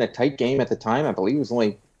 especially in a tight game at the time. I believe it was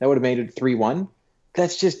that would have made it 3-1.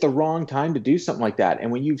 That's just the wrong time to do something like that.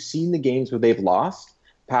 And when you've seen the games where they've lost,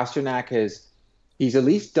 Pastrnak he's at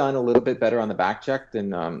least done a little bit better on the back check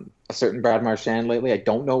than a certain Brad Marchand lately. I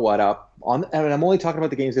don't know what up. And I'm only talking about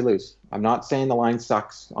the games they lose. I'm not saying the line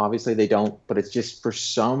sucks. Obviously they don't. But it's just for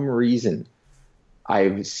some reason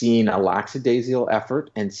I've seen a lackadaisical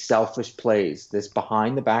effort and selfish plays. This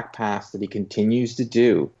behind-the-back pass that he continues to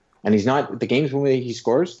do. And he's not – the games when he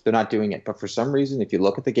scores, they're not doing it. But for some reason, if you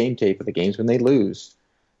look at the game tape of the games when they lose,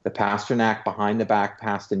 the Pastrnak behind-the-back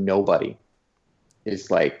pass to nobody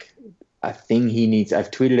is like a thing he needs.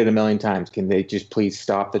 I've tweeted it a million times. Can they just please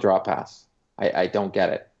stop the drop pass? I don't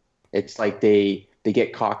get it. It's like they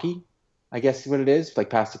get cocky, I guess is what it is.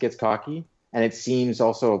 Like Pasta gets cocky. And it seems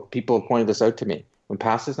also – people have pointed this out to me. When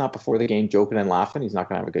Pasta's not before the game joking and laughing, he's not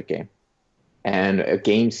going to have a good game. And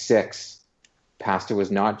Game 6 – Pasta was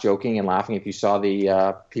not joking and laughing. If you saw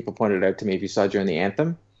people pointed it out to me, if you saw during the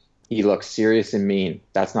anthem, he looks serious and mean.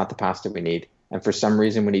 That's not the Pasta we need. And for some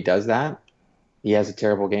reason, when he does that, he has a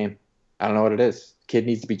terrible game. I don't know what it is. Kid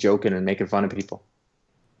needs to be joking and making fun of people.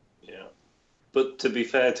 Yeah. But to be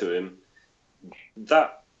fair to him,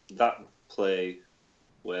 that play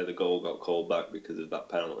where the goal got called back because of that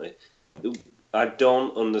penalty, I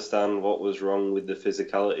don't understand what was wrong with the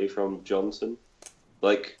physicality from Johnson.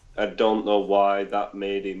 Like, I don't know why that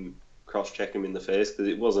made him cross-check him in the face, because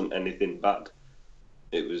it wasn't anything bad.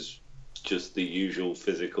 It was just the usual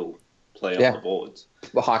physical play on the boards.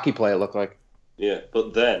 The hockey play it looked like. Yeah,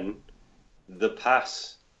 but then the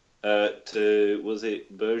pass to, was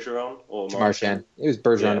it Bergeron or Marchand? It was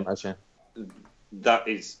Bergeron and Marchand.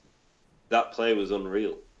 That play was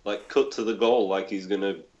unreal. Like, cut to the goal like he's going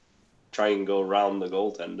to try and go around the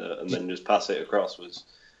goaltender and then just pass it across was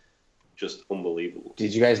just unbelievable.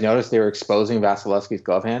 Did you guys notice they were exposing Vasilevsky's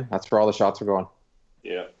glove hand? That's where all the shots were going.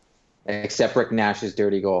 Yeah. Except Rick Nash's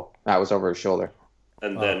dirty goal. That was over his shoulder.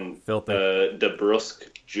 And then DeBrusk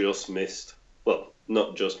just missed. Well,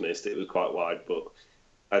 not just missed. It was quite wide, but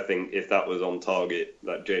I think if that was on target,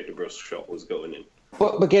 that Jake DeBrusk shot was going in.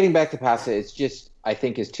 But getting back to Pasta, it's just, I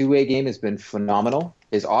think his two-way game has been phenomenal.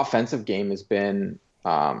 His offensive game has been,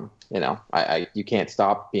 you can't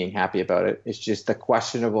stop being happy about it. It's just the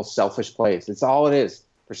questionable, selfish plays. It's all it is.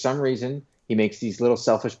 For some reason, he makes these little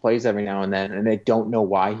selfish plays every now and then, and they don't know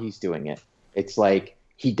why he's doing it. It's like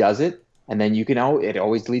he does it, and then it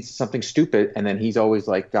always leads to something stupid, and then he's always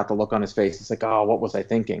like got the look on his face. It's like, oh, what was I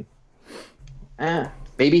thinking?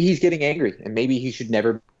 Maybe he's getting angry, and maybe he should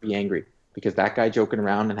never be angry, because that guy joking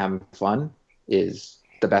around and having fun is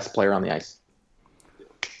the best player on the ice.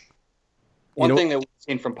 One thing that we've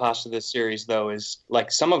seen from Pasta this series, though, is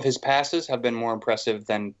like some of his passes have been more impressive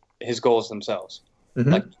than his goals themselves.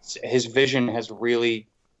 Mm-hmm. Like his vision has really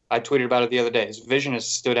I tweeted about it the other day. His vision has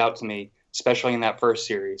stood out to me, especially in that first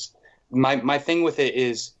series. My thing with it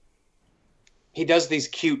is he does these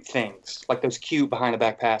cute things, like those cute behind the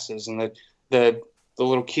back passes and the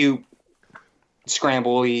little cute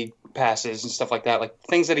scramble-y passes and stuff like that, like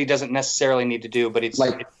things that he doesn't necessarily need to do, but it's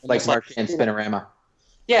like Marchand Spinorama.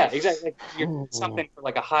 Yeah, exactly. Like something for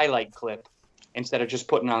like a highlight clip instead of just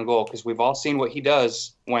putting on goal, because we've all seen what he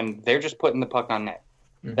does when they're just putting the puck on net.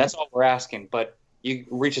 Mm-hmm. That's all we're asking. But you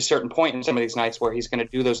reach a certain point in some of these nights where he's going to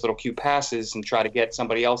do those little cute passes and try to get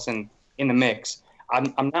somebody else in the mix.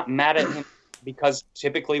 I'm not mad at him, because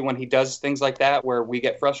typically when he does things like that where we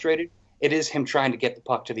get frustrated, it is him trying to get the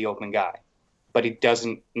puck to the open guy. But he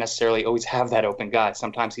doesn't necessarily always have that open guy.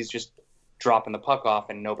 Sometimes he's just dropping the puck off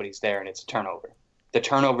and nobody's there and it's a turnover. The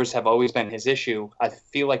turnovers have always been his issue. I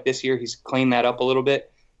feel like this year he's cleaned that up a little bit,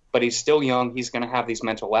 but he's still young. He's going to have these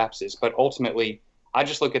mental lapses. But ultimately, I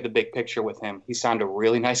just look at the big picture with him. He signed a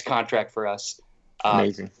really nice contract for us.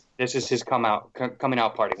 Amazing. This is his coming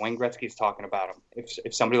out party. Wayne Gretzky's talking about him.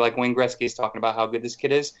 If somebody like Wayne Gretzky is talking about how good this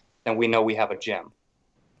kid is, then we know we have a gem.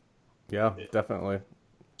 Yeah, definitely.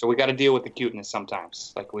 So we got to deal with the cuteness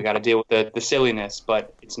sometimes. Like, we got to deal with the silliness,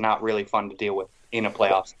 but it's not really fun to deal with in a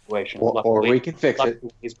playoff situation. Or we can fix it.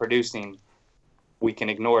 He's producing. We can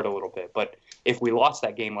ignore it a little bit. But if we lost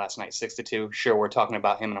that game last night 6-2, sure, we're talking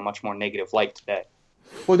about him in a much more negative light today.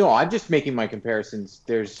 Well, no, I'm just making my comparisons.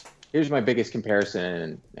 Here's my biggest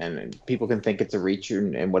comparison, and people can think it's a reach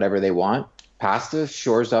and whatever they want. Pasta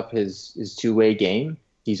shores up his two-way game.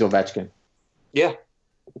 He's Ovechkin. Yeah.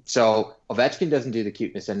 So Ovechkin doesn't do the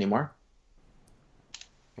cuteness anymore.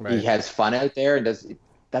 Right. He has fun out there and does.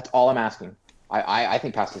 That's all I'm asking. I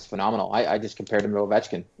think Pasta's phenomenal. I just compared him to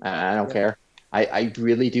Ovechkin. I don't care. I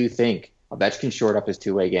really do think Ovechkin shored up his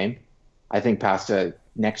two-way game. I think Pasta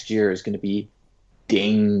next year is going to be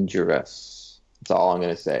dangerous. That's all I'm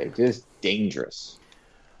going to say. Just dangerous.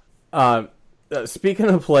 Speaking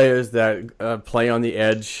of players that play on the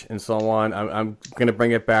edge and so on, I'm going to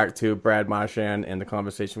bring it back to Brad Marchand and the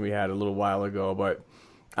conversation we had a little while ago. But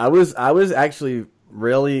I was actually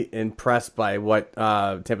really impressed by what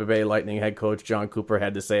Tampa Bay Lightning head coach John Cooper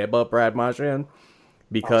had to say about Brad Marchand,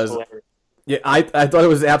 because I thought it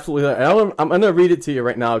was absolutely. I'm going to read it to you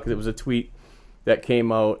right now because it was a tweet that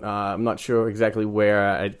came out. I'm not sure exactly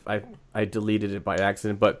where. I deleted it by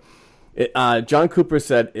accident, but. John Cooper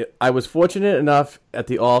said, I was fortunate enough at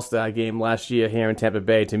the All-Star game last year here in Tampa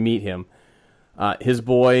Bay to meet him. His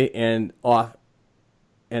boy and off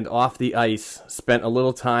the ice spent a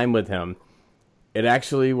little time with him. It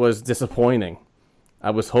actually was disappointing. I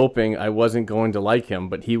was hoping I wasn't going to like him,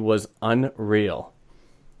 but he was unreal.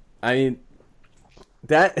 I mean,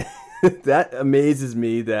 that amazes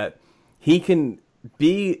me that he can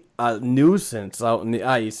be a nuisance out in the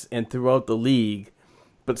ice and throughout the league,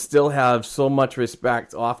 but still have so much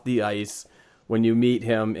respect off the ice when you meet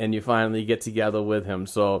him and you finally get together with him.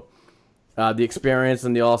 So the experience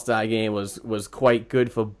in the All-Star game was quite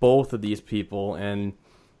good for both of these people. And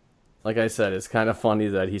like I said, it's kind of funny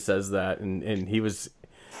that he says that. And he was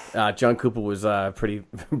John Cooper was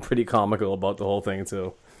pretty comical about the whole thing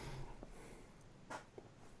too.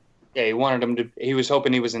 Yeah, he wanted him to. He was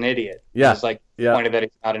hoping he was an idiot. Yeah, he was like pointed that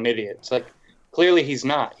he's not an idiot. It's like clearly he's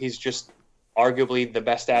not. He's just arguably the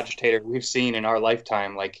best agitator we've seen in our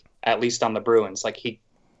lifetime, like at least on the Bruins. Like he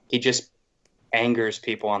just angers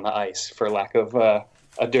people on the ice, for lack of a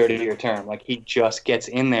dirtier term. Like he just gets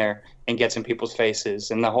in there and gets in people's faces,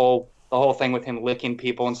 and the whole thing with him licking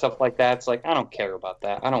people and stuff like that. It's like, I don't care about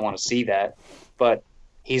that. I don't want to see that. But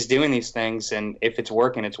he's doing these things, and if it's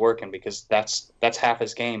working, it's working, because that's half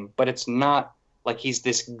his game. But it's not like he's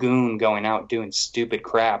this goon going out doing stupid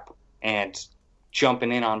crap and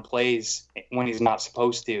jumping in on plays when he's not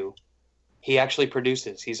supposed to. He actually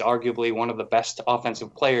produces. He's arguably one of the best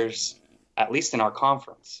offensive players, at least in our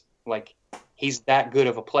conference. Like, he's that good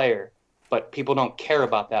of a player, but people don't care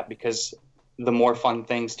about that, because the more fun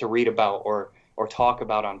things to read about or talk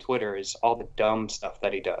about on Twitter is all the dumb stuff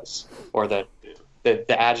that he does, or the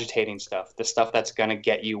agitating stuff, the stuff that's going to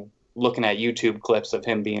get you looking at YouTube clips of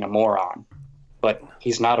him being a moron. But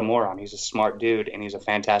he's not a moron. He's a smart dude, and he's a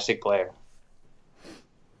fantastic player.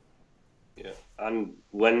 Yeah, and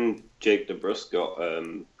when Jake DeBrusk got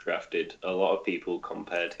drafted, a lot of people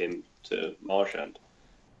compared him to Marchand,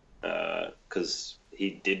 because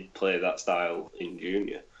he did play that style in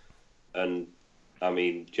junior. And, I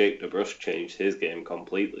mean, Jake DeBrusk changed his game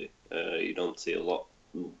completely. You don't see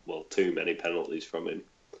too many penalties from him,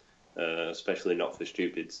 especially not for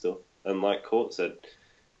stupid stuff. And like Court said,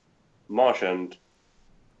 Marchand,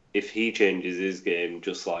 if he changes his game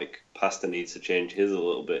just like Pasta needs to change his a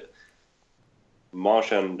little bit,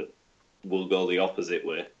 Marchand will go the opposite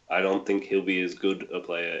way. I don't think he'll be as good a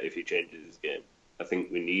player if he changes his game. I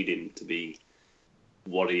think we need him to be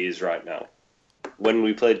what he is right now. When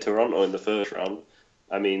we played Toronto in the first round,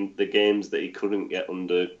 I mean, the games that he couldn't get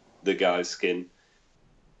under the guy's skin,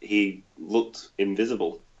 he looked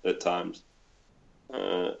invisible at times.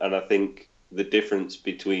 And I think the difference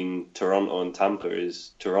between Toronto and Tampa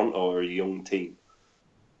is Toronto are a young team.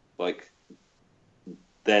 Like,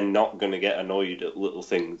 they're not going to get annoyed at little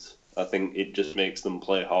things. I think it just makes them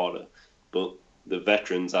play harder. But the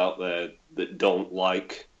veterans out there that don't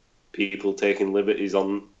like people taking liberties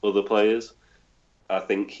on other players, I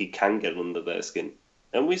think he can get under their skin.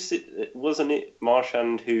 And wasn't it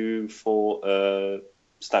Marchand who fought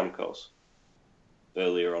Stamkos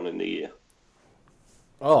earlier on in the year?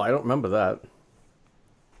 Oh, I don't remember that.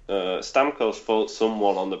 Stamkos fought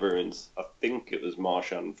someone on the Bruins. I think it was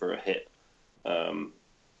Marchand for a hit.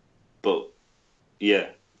 But, yeah,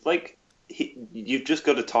 like, you've just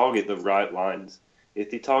got to target the right lines.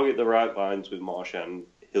 If you target the right lines with Marchand,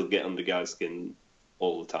 he'll get under guys' skin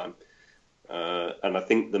all the time. And I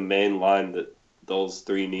think the main line that those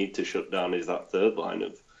three need to shut down is that third line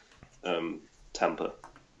of Tampa.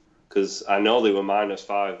 Because I know they were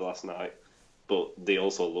 -5 last night, but they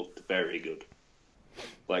also looked very good.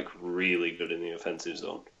 Like, really good in the offensive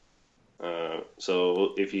zone.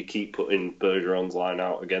 So if you keep putting Bergeron's line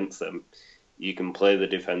out against them, you can play the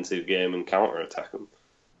defensive game and counter-attack them.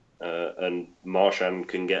 And Marchand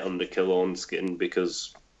can get under Killorn's skin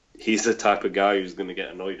because he's the type of guy who's going to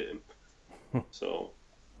get annoyed at him. So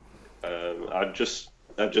I just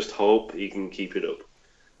hope he can keep it up.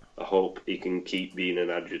 I hope he can keep being an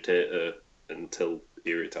agitator until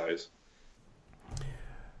he retires.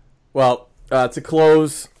 Well, to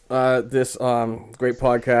close this great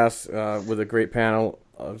podcast with a great panel,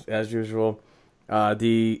 as usual,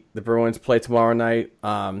 the Bruins play tomorrow night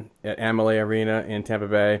at Amalie Arena in Tampa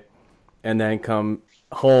Bay, and then come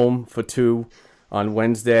home for 2 on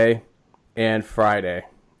Wednesday and Friday.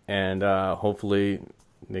 And hopefully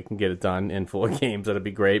they can get it done in 4 games. That'd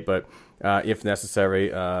be great. But if necessary,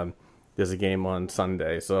 there's a game on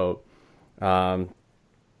Sunday. So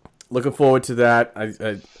looking forward to that.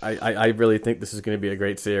 I really think this is going to be a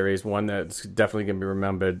great series, one that's definitely going to be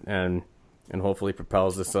remembered and hopefully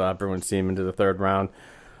propels this Bruins team into the third round.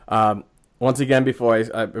 Once again, before I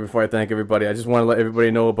thank everybody, I just want to let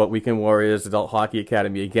everybody know about Weekend Warriors Adult Hockey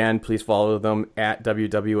Academy. Again, please follow them at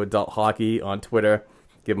WW Adult Hockey on Twitter.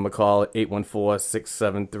 Give them a call at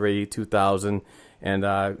 814-673-2000 and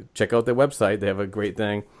check out their website. They have a great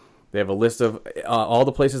thing. They have a list of all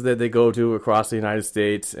the places that they go to across the United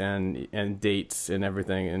States and dates and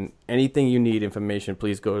everything. And anything you need information,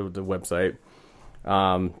 please go to the website.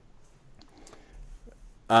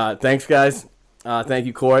 Thanks, guys. Thank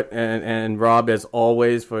you, Court and Rob, as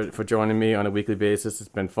always, for joining me on a weekly basis. It's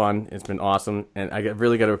been fun. It's been awesome. And I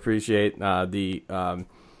really got to appreciate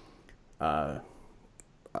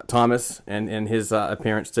Thomas and his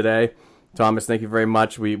appearance today. Thomas, thank you very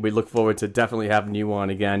much. We look forward to definitely having you on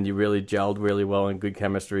again. You really gelled really well and good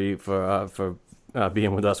chemistry for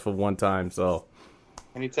being with us for one time. So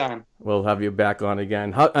anytime. We'll have you back on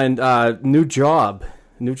again. New job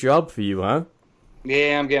for you, huh?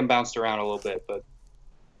 Yeah, I'm getting bounced around a little bit, but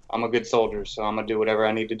I'm a good soldier, so I'm going to do whatever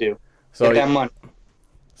I need to do. So get that money.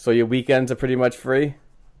 So your weekends are pretty much free? It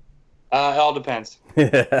all depends. All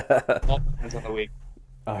depends on the week.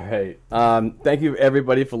 All right. Thank you,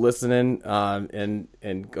 everybody, for listening. And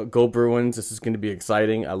go Bruins. This is going to be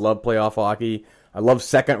exciting. I love playoff hockey. I love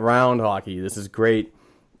second-round hockey. This is great.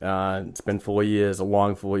 It's been 4 years, a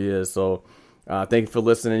long 4 years. So thank you for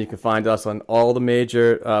listening. You can find us on all the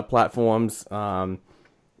major platforms. And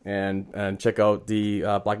check out the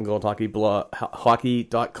Black and Gold Hockey blog,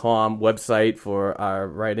 hockey.com website for our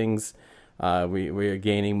writings. We are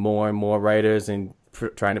gaining more and more writers and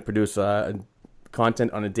trying to produce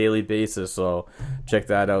content on a daily basis, so check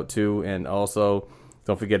that out too. And also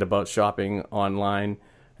don't forget about shopping online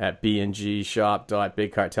at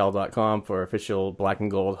bngshop.bigcartel.com for official Black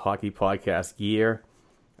and Gold Hockey Podcast gear.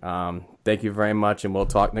 Thank you very much, and we'll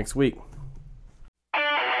talk next week.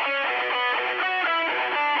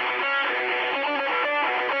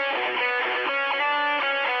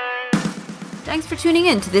 Thanks for tuning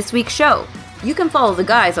in to this week's show. You can follow the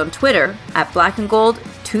guys on Twitter at Black and Gold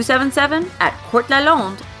 277, at Court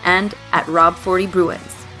Lalonde, and at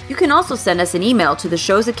Rob40Bruins. You can also send us an email to the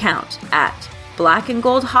show's account at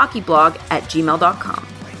blackandgoldhockeyblog@gmail.com.